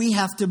lives where we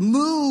have to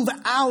move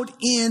out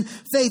in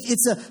faith.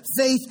 It's a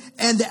faith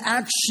and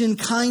action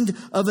kind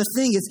of a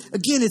thing.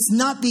 It's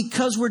not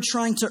because we're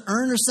trying to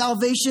earn our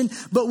salvation,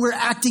 but we're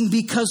acting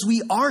because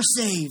we are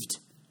saved.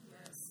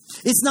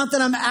 It's not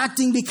that I'm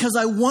acting because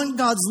I want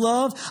God's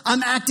love.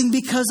 I'm acting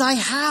because I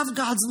have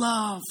God's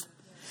love.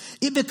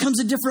 It becomes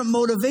a different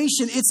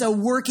motivation. It's a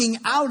working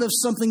out of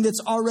something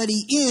that's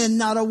already in,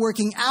 not a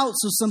working out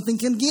so something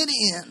can get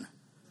in.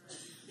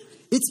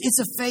 It's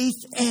a faith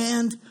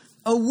and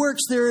a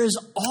works. There is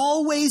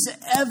always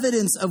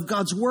evidence of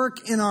God's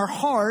work in our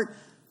heart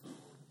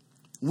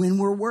when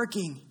we're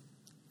working.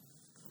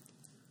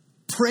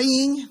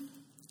 Praying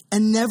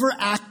and never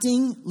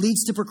acting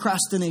leads to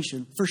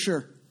procrastination, for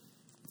sure.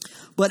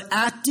 But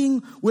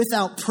acting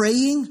without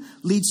praying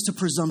leads to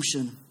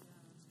presumption.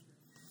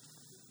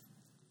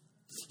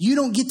 You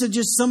don't get to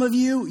just, some of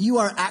you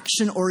are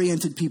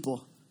action-oriented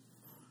people.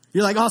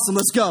 You're like, awesome,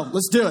 let's go.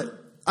 Let's do it.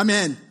 I'm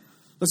in.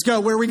 Let's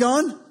go. Where are we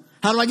going?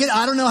 How do I get?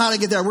 I don't know how to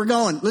get there. We're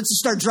going. Let's just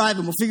start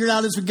driving. We'll figure it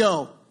out as we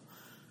go.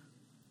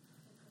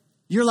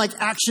 You're like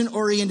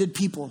action-oriented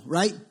people,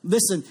 right?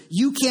 Listen,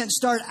 you can't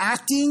start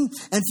acting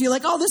and feel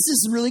like, oh, this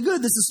is really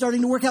good. This is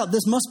starting to work out.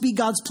 This must be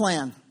God's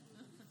plan.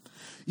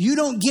 You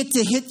don't get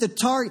to hit the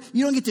target.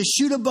 You don't get to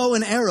shoot a bow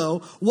and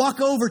arrow, walk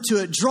over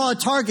to it, draw a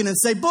target and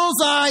say,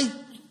 bullseye.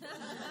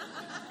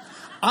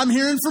 I'm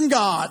hearing from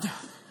God.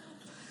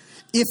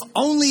 If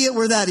only it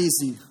were that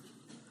easy.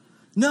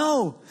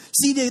 No.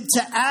 See,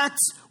 to act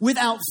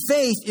without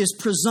faith is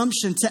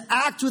presumption. To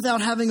act without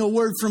having a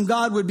word from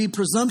God would be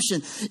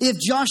presumption. If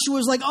Joshua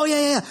was like, oh,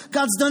 yeah,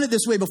 God's done it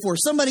this way before.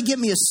 Somebody get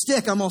me a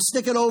stick. I'm going to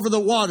stick it over the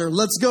water.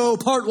 Let's go,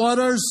 part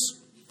waters.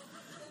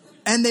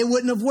 And they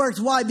wouldn't have worked.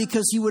 Why?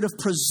 Because he would have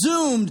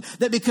presumed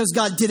that because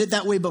God did it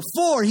that way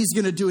before, he's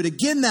going to do it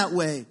again that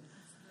way.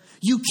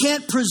 You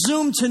can't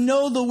presume to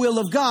know the will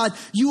of God.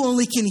 You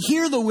only can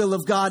hear the will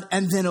of God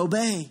and then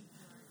obey.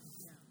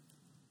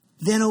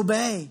 Then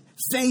obey.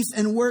 Faith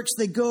and works,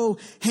 they go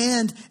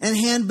hand in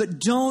hand, but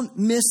don't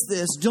miss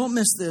this. Don't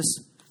miss this.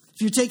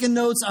 If you're taking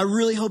notes, I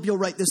really hope you'll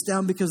write this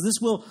down because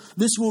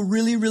this will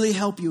really, really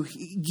help you.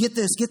 Get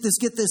this.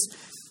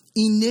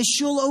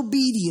 Initial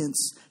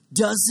obedience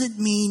doesn't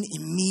mean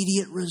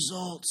immediate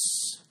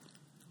results.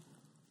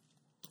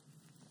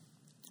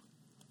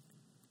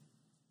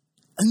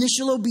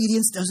 Initial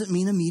obedience doesn't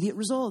mean immediate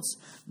results.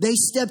 They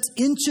stepped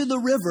into the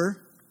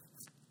river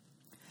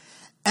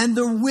and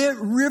the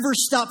river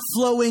stopped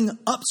flowing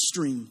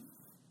upstream.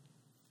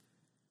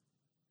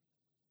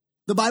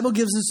 The Bible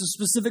gives us a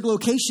specific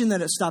location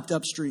that it stopped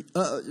upstream,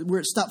 where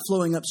it stopped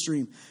flowing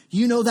upstream.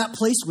 You know that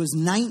place was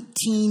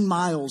 19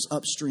 miles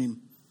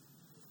upstream.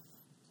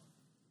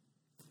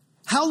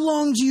 How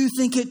long do you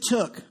think it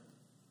took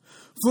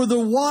for the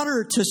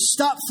water to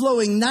stop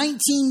flowing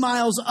 19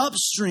 miles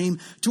upstream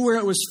to where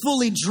it was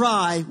fully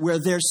dry where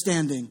they're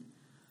standing?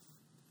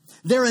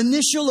 Their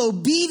initial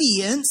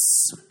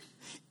obedience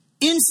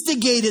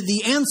instigated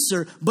the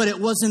answer, but it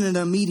wasn't an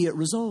immediate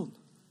result.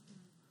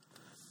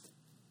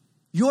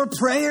 Your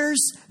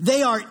prayers,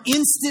 they are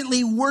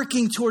instantly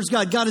working towards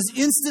God. God is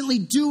instantly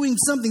doing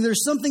something.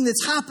 There's something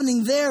that's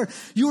happening there.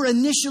 Your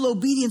initial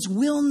obedience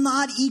will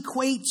not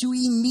equate to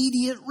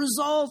immediate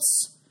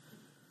results.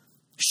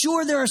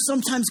 Sure, there are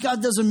sometimes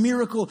God does a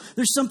miracle.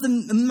 There's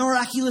something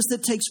miraculous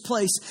that takes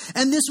place.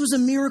 And this was a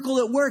miracle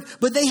at work,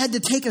 but they had to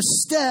take a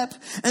step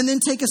and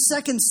then take a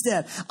second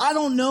step. I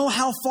don't know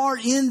how far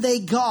in they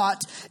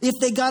got, if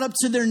they got up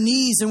to their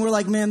knees and were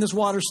like, man, this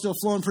water's still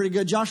flowing pretty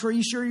good. Joshua, are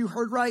you sure you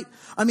heard right?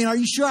 I mean, are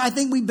you sure? I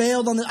think we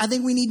bailed on this. I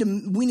think we need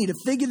to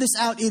figure this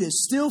out. It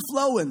is still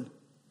flowing.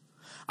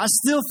 I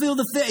still feel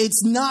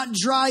it's not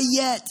dry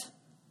yet.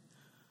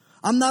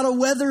 I'm not a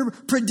weather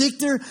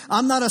predictor.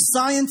 I'm not a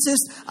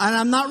scientist. And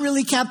I'm not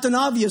really Captain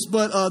Obvious,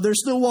 but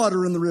there's still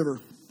water in the river.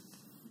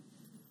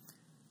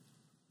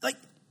 Like,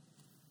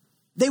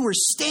 they were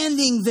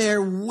standing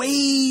there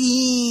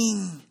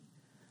waiting.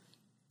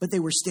 But they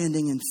were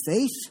standing in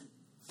faith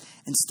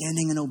and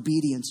standing in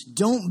obedience.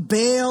 Don't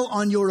bail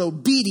on your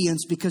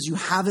obedience because you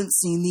haven't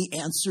seen the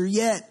answer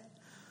yet.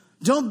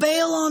 Don't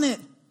bail on it.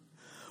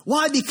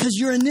 Why? Because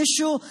your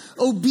initial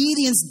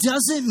obedience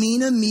doesn't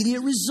mean immediate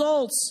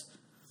results.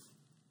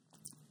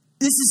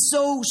 This is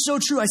so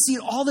true. I see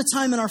it all the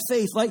time in our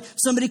faith. Like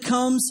somebody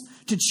comes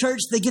to church,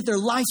 they get their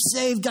life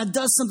saved, God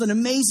does something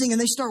amazing, and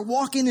they start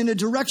walking in a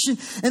direction,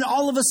 and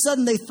all of a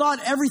sudden they thought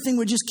everything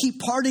would just keep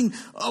parting,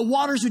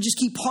 waters would just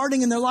keep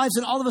parting in their lives,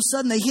 and all of a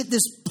sudden they hit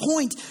this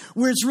point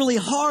where it's really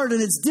hard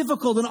and it's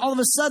difficult, and all of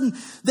a sudden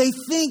they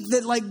think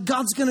that like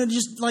God's going to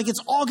just, like it's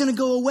all going to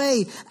go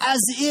away,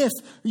 as if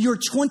your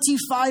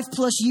 25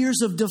 plus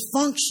years of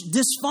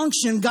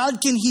dysfunction, God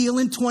can heal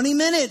in 20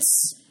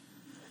 minutes.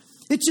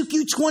 It took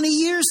you 20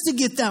 years to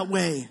get that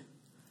way.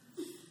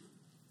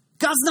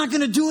 God's not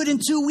going to do it in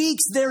 2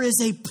 weeks. There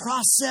is a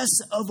process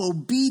of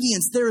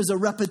obedience. There is a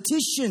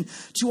repetition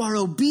to our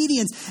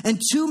obedience. And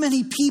too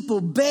many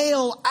people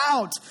bail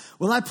out.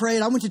 Well, I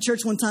prayed. I went to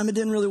church one time. It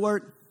didn't really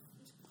work.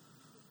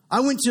 I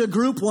went to a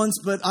group once,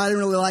 but I didn't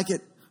really like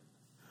it.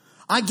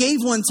 I gave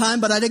one time,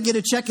 but I didn't get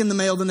a check in the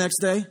mail the next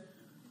day.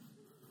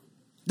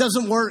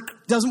 Doesn't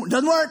work. Doesn't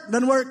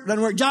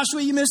work.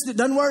 Joshua, you missed it.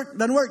 Doesn't work.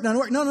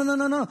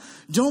 No.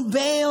 Don't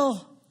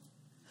bail.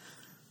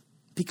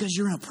 Because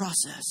you're in a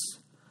process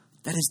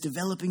that is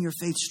developing your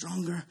faith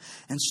stronger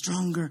and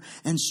stronger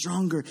and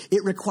stronger.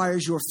 It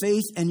requires your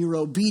faith and your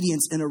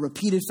obedience in a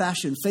repeated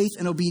fashion. Faith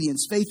and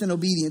obedience, faith and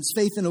obedience,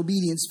 faith and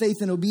obedience, faith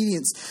and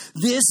obedience.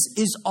 This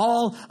is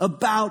all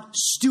about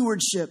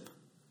stewardship.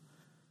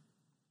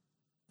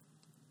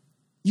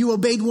 You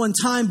obeyed one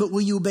time, but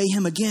will you obey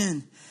him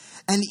again?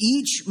 And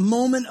each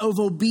moment of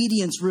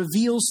obedience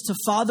reveals to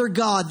Father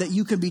God that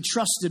you can be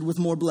trusted with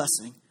more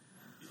blessing.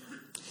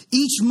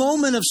 Each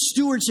moment of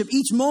stewardship,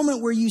 each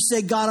moment where you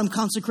say, God, I'm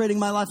consecrating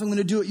my life. I'm going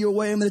to do it your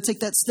way. I'm going to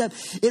take that step.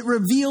 It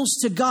reveals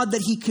to God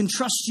that he can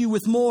trust you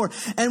with more.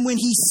 And when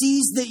he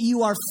sees that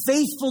you are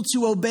faithful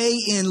to obey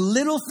in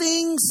little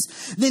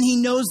things, then he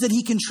knows that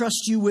he can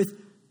trust you with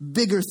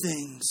bigger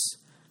things.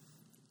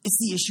 It's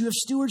the issue of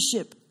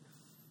stewardship.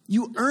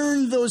 You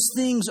earn those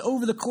things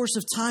over the course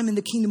of time in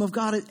the kingdom of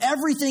God.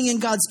 Everything in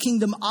God's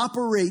kingdom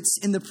operates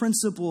in the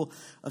principle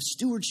of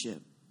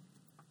stewardship.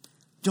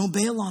 Don't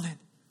bail on it,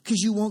 because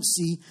you won't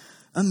see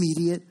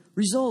immediate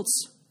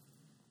results.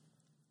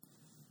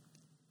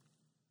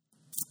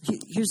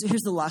 Here's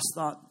the last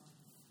thought,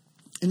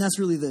 and that's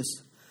really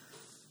this.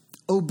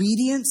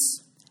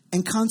 Obedience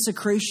and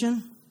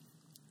consecration,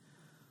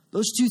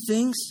 those two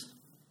things,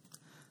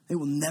 they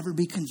will never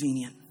be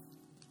convenient.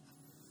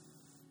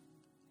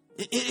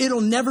 It'll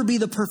never be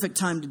the perfect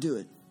time to do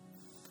it.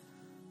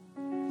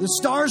 The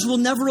stars will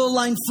never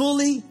align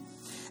fully.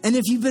 And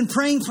if you've been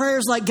praying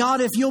prayers like,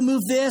 God, if you'll move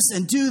this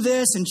and do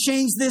this and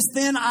change this,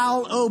 then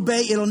I'll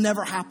obey. It'll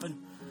never happen.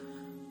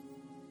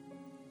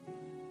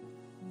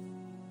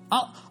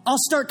 I'll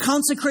start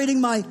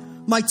consecrating my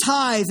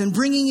tithe and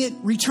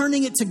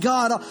returning it to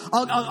God.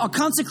 I'll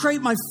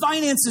consecrate my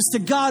finances to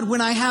God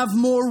when I have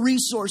more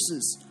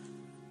resources.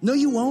 No,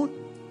 you won't.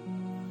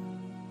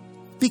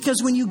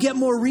 Because when you get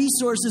more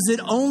resources, it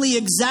only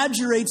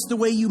exaggerates the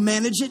way you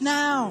manage it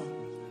now.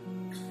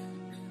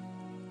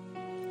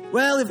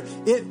 Well,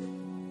 if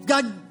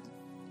God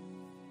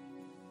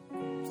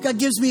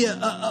gives me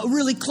a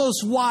really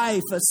close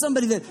wife,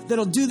 somebody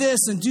that'll do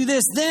this and do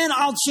this, then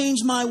I'll change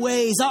my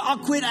ways. I'll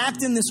quit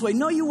acting this way.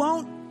 No, you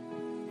won't.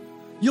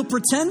 You'll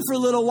pretend for a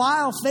little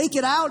while, fake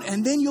it out,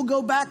 and then you'll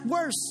go back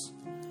worse.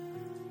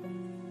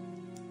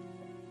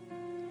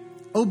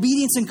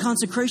 Obedience and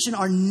consecration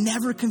are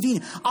never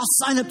convenient. I'll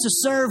sign up to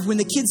serve when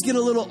the kids get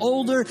a little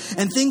older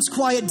and things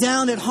quiet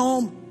down at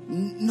home.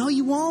 No,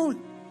 you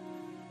won't.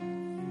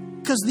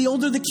 Because the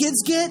older the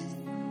kids get,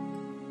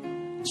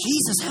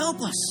 Jesus,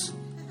 help us.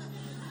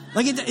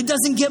 Like it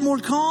doesn't get more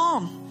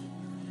calm.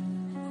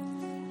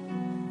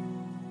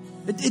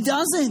 It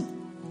doesn't.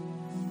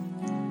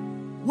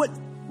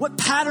 What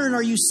pattern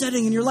are you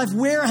setting in your life?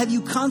 Where have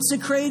you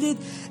consecrated?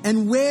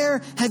 And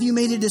where have you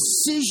made a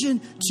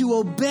decision to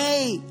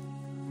obey?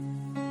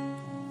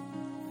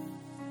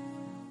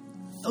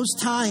 Those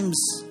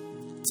times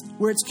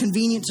where it's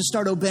convenient to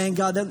start obeying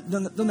God,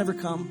 they'll never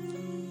come.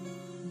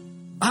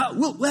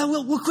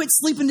 We'll quit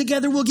sleeping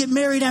together. We'll get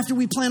married after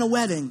we plan a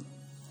wedding.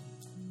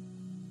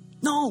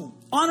 No,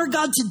 honor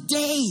God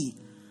today.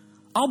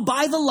 I'll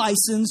buy the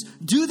license,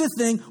 do the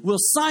thing, we'll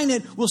sign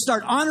it, we'll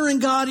start honoring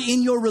God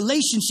in your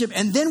relationship,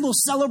 and then we'll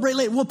celebrate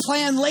later. We'll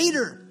plan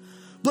later.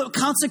 But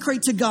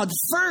consecrate to God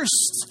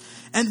first,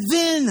 and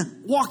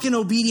then walk in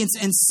obedience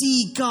and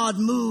see God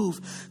move.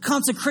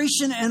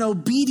 Consecration and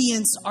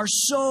obedience are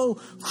so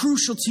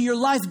crucial to your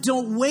life.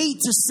 Don't wait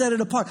to set it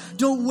apart.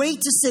 Don't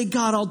wait to say,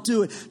 God, I'll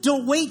do it.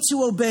 Don't wait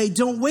to obey.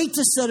 Don't wait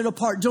to set it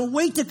apart. Don't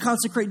wait to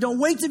consecrate. Don't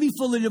wait to be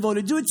fully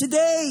devoted. Do it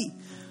today.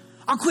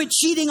 I'll quit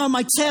cheating on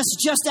my test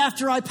just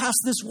after I pass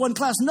this one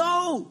class.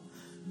 No,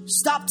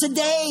 stop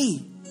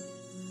today.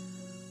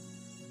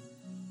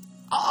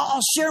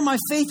 I'll share my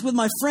faith with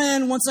my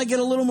friend once I get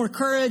a little more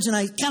courage and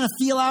I kind of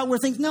feel out where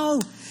things. No,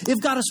 if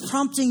God is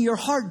prompting your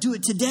heart, do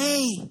it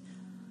today.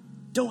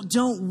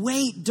 Don't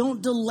wait.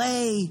 Don't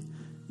delay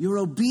your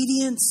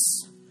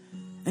obedience.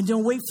 And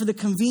don't wait for the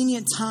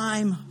convenient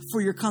time for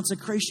your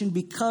consecration,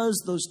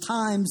 because those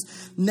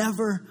times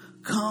never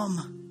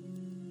come.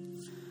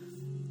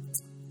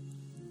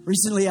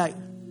 Recently, I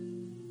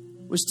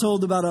was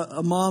told about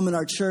a mom in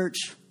our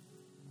church,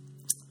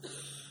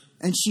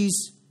 and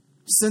she's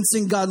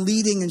sensing God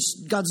leading, and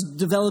God's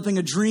developing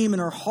a dream in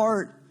her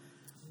heart.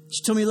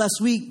 She told me last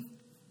week,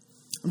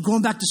 I'm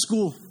going back to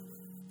school.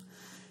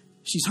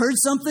 She's heard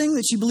something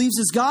that she believes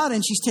is God,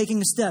 and she's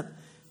taking a step.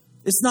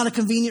 It's not a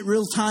convenient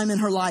real time in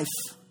her life,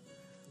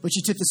 but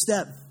she took the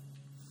step.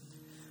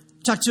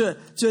 Talked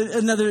to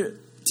another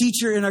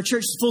teacher in our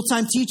church,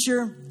 full-time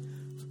teacher,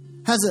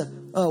 has a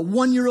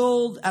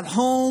 1-year-old at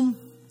home,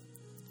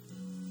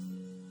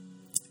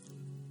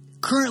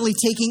 currently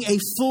taking a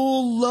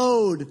full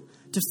load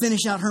to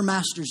finish out her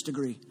master's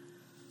degree.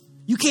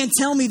 You can't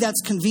tell me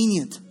that's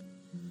convenient.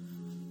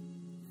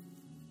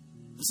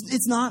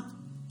 It's not.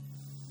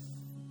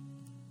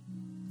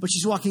 But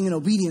she's walking in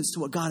obedience to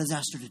what God has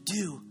asked her to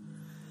do.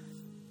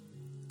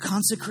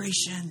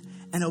 Consecration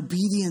and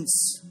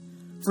obedience.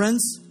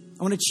 Friends,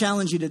 I want to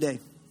challenge you today.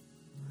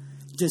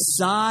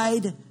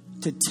 Decide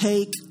to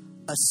take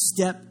a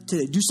step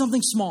today. Do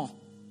something small.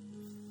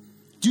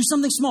 Do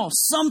something small.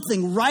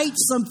 Write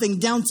something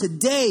down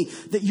today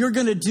that you're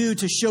going to do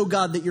to show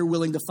God that you're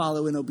willing to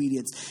follow in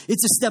obedience.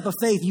 It's a step of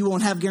faith. You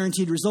won't have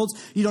guaranteed results.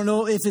 You don't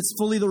know if it's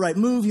fully the right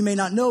move. You may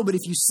not know, but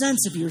if you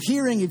sense, if you're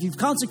hearing, if you're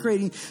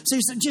consecrating, say,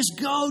 just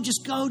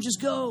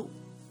go.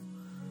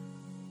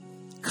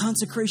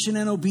 Consecration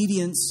and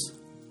obedience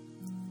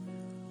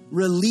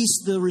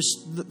release the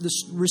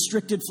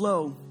restricted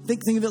flow.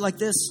 Think of it like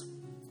this.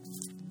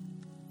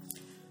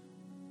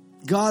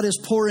 God is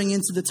pouring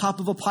into the top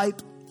of a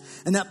pipe,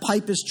 and that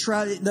pipe is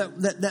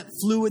that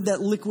fluid,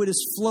 that liquid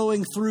is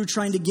flowing through,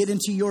 trying to get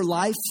into your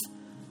life.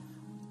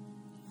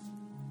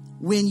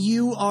 When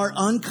you are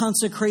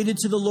unconsecrated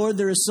to the Lord,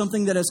 there is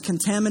something that is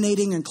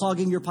contaminating and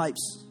clogging your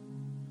pipes.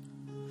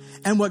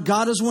 And what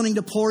God is wanting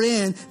to pour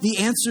in, the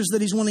answers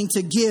that He's wanting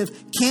to give,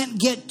 can't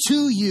get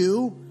to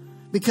you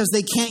because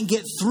they can't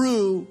get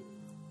through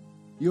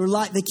your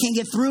life. They can't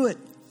get through it.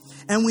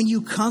 And when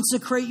you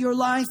consecrate your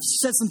life,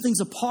 set some things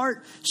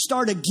apart,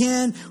 start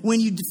again, when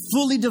you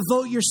fully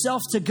devote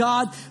yourself to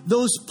God,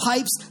 those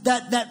pipes,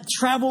 that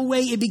travel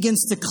way, it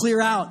begins to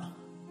clear out.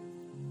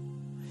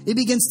 It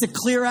begins to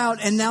clear out,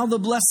 and now the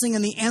blessing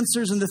and the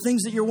answers and the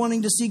things that you're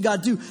wanting to see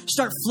God do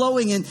start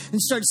flowing and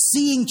start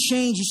seeing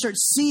change. You start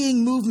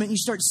seeing movement. You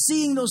start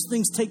seeing those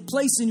things take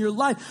place in your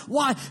life.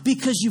 Why?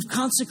 Because you've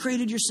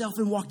consecrated yourself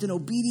and walked in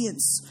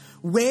obedience.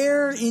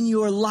 Where in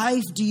your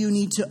life do you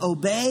need to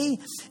obey?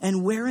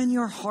 And where in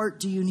your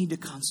heart do you need to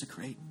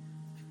consecrate?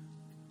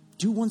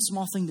 Do one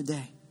small thing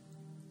today.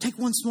 Take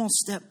one small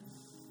step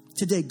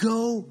today.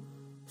 Go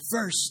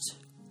first.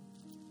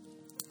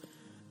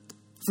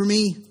 For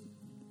me,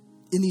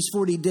 in these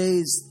 40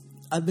 days,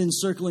 I've been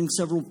circling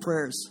several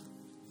prayers.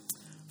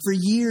 For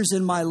years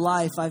in my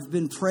life, I've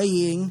been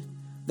praying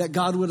that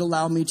God would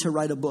allow me to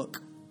write a book.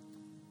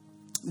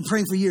 I've been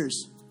praying for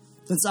years,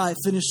 since I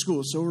finished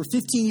school. So over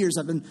 15 years,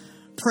 I've been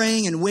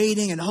praying and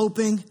waiting and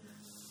hoping.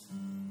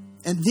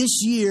 And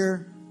this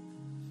year,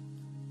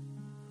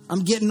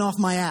 I'm getting off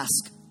my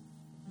ask.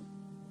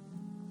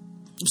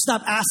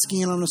 Stop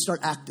asking and I'm going to start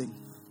acting.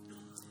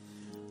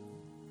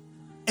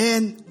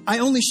 And I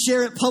only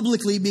share it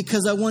publicly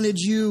because I wanted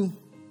you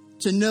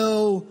to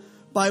know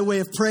by way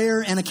of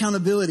prayer and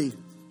accountability.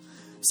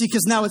 See,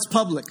 because now it's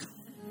public.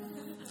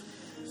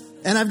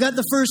 And I've got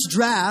the first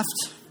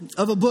draft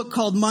of a book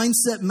called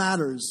Mindset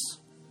Matters.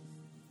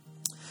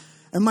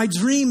 And my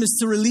dream is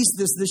to release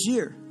this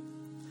year.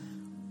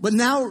 But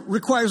now it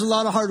requires a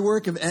lot of hard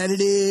work of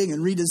editing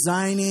and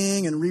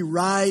redesigning and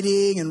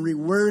rewriting and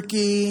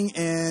reworking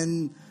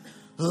and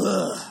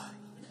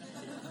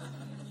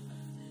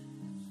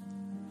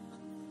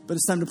But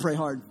it's time to pray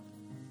hard,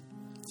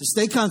 to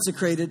stay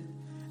consecrated,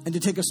 and to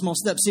take a small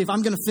step. See, if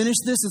I'm going to finish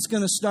this, it's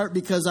going to start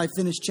because I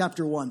finished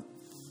chapter 1.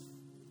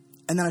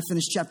 And then I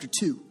finished chapter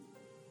 2.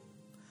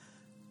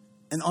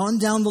 And on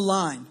down the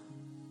line,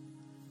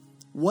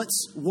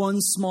 what's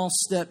one small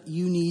step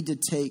you need to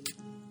take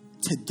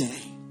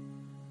today?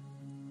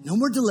 No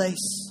more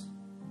delays.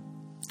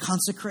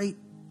 Consecrate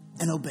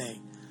and obey.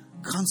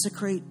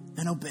 Consecrate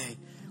and obey.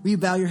 Will you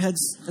bow your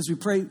heads as we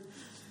pray?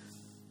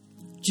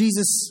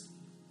 Jesus,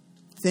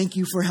 thank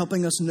you for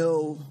helping us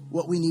know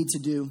what we need to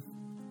do.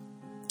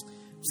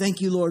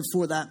 Thank you, Lord,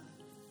 for that.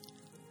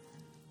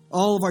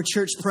 All of our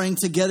church praying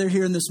together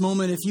here in this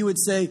moment, if you would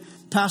say,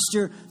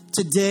 Pastor,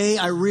 today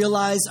I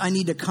realize I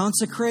need to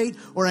consecrate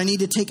or I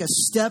need to take a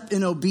step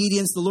in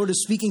obedience. The Lord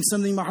is speaking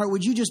something in my heart.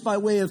 Would you just, by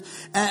way of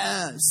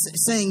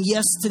saying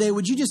yes today,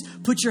 would you just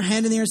put your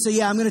hand in there and say,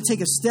 yeah, I'm going to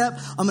take a step.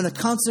 I'm going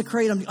to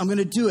consecrate. I'm going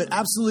to do it.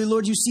 Absolutely,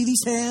 Lord. You see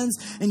these hands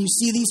and you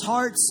see these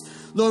hearts.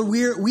 Lord,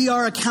 we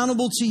are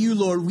accountable to you,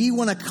 Lord. We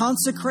want to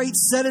consecrate,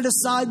 set it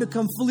aside,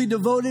 become fully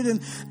devoted. And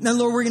then,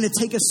 Lord, we're going to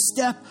take a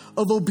step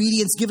of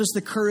obedience. Give us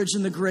the courage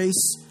and the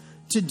grace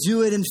to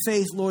do it in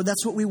faith, Lord.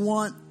 That's what we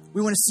want.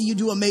 We want to see you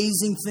do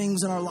amazing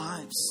things in our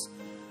lives.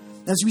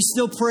 As we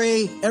still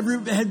pray,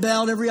 every head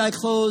bowed, every eye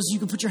closed, you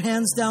can put your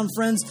hands down,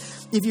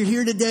 friends. If you're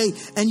here today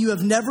and you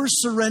have never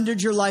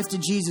surrendered your life to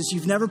Jesus,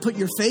 you've never put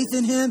your faith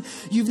in him,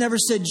 you've never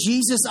said,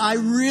 Jesus, I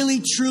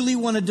really, truly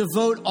want to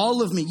devote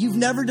all of me. You've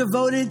never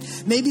devoted.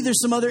 Maybe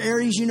there's some other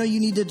areas you know you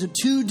need to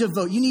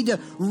devote. You need to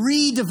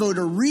re-devote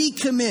or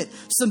recommit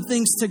some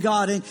things to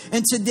God.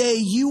 And today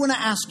you want to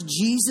ask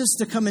Jesus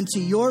to come into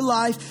your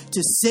life,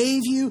 to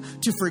save you,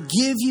 to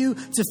forgive you,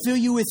 to fill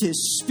you with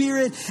his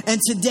Spirit. And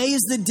today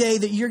is the day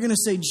that you're going to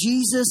say,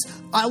 Jesus,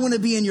 I want to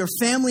be in your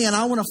family and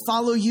I want to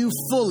follow you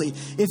fully.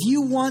 If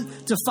you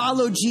want to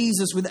follow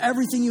Jesus with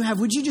everything you have,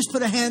 would you just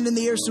put a hand in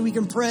the air so we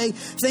can pray?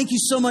 Thank you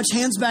so much.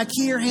 Hands back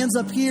here, hands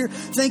up here.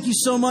 Thank you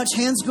so much.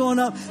 Hands going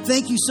up.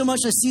 Thank you so much.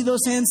 I see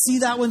those hands. See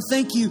that one.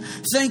 Thank you.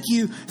 Thank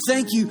you.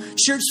 Thank you.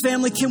 Church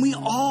family, can we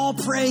all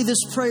pray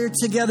this prayer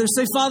together?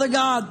 Say, Father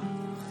God,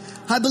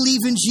 I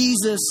believe in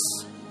Jesus.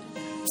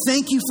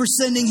 Thank you for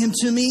sending him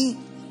to me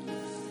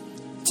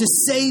to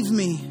save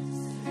me.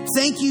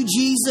 Thank you,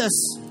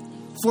 Jesus,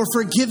 for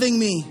forgiving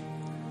me,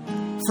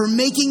 for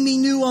making me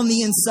new on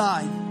the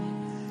inside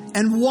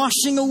and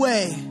washing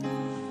away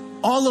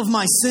all of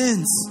my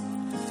sins.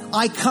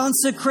 I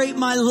consecrate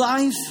my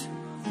life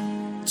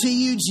to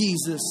you,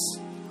 Jesus.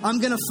 I'm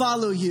going to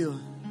follow you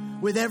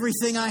with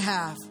everything I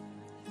have.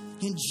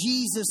 In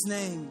Jesus'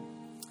 name,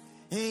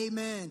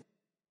 amen.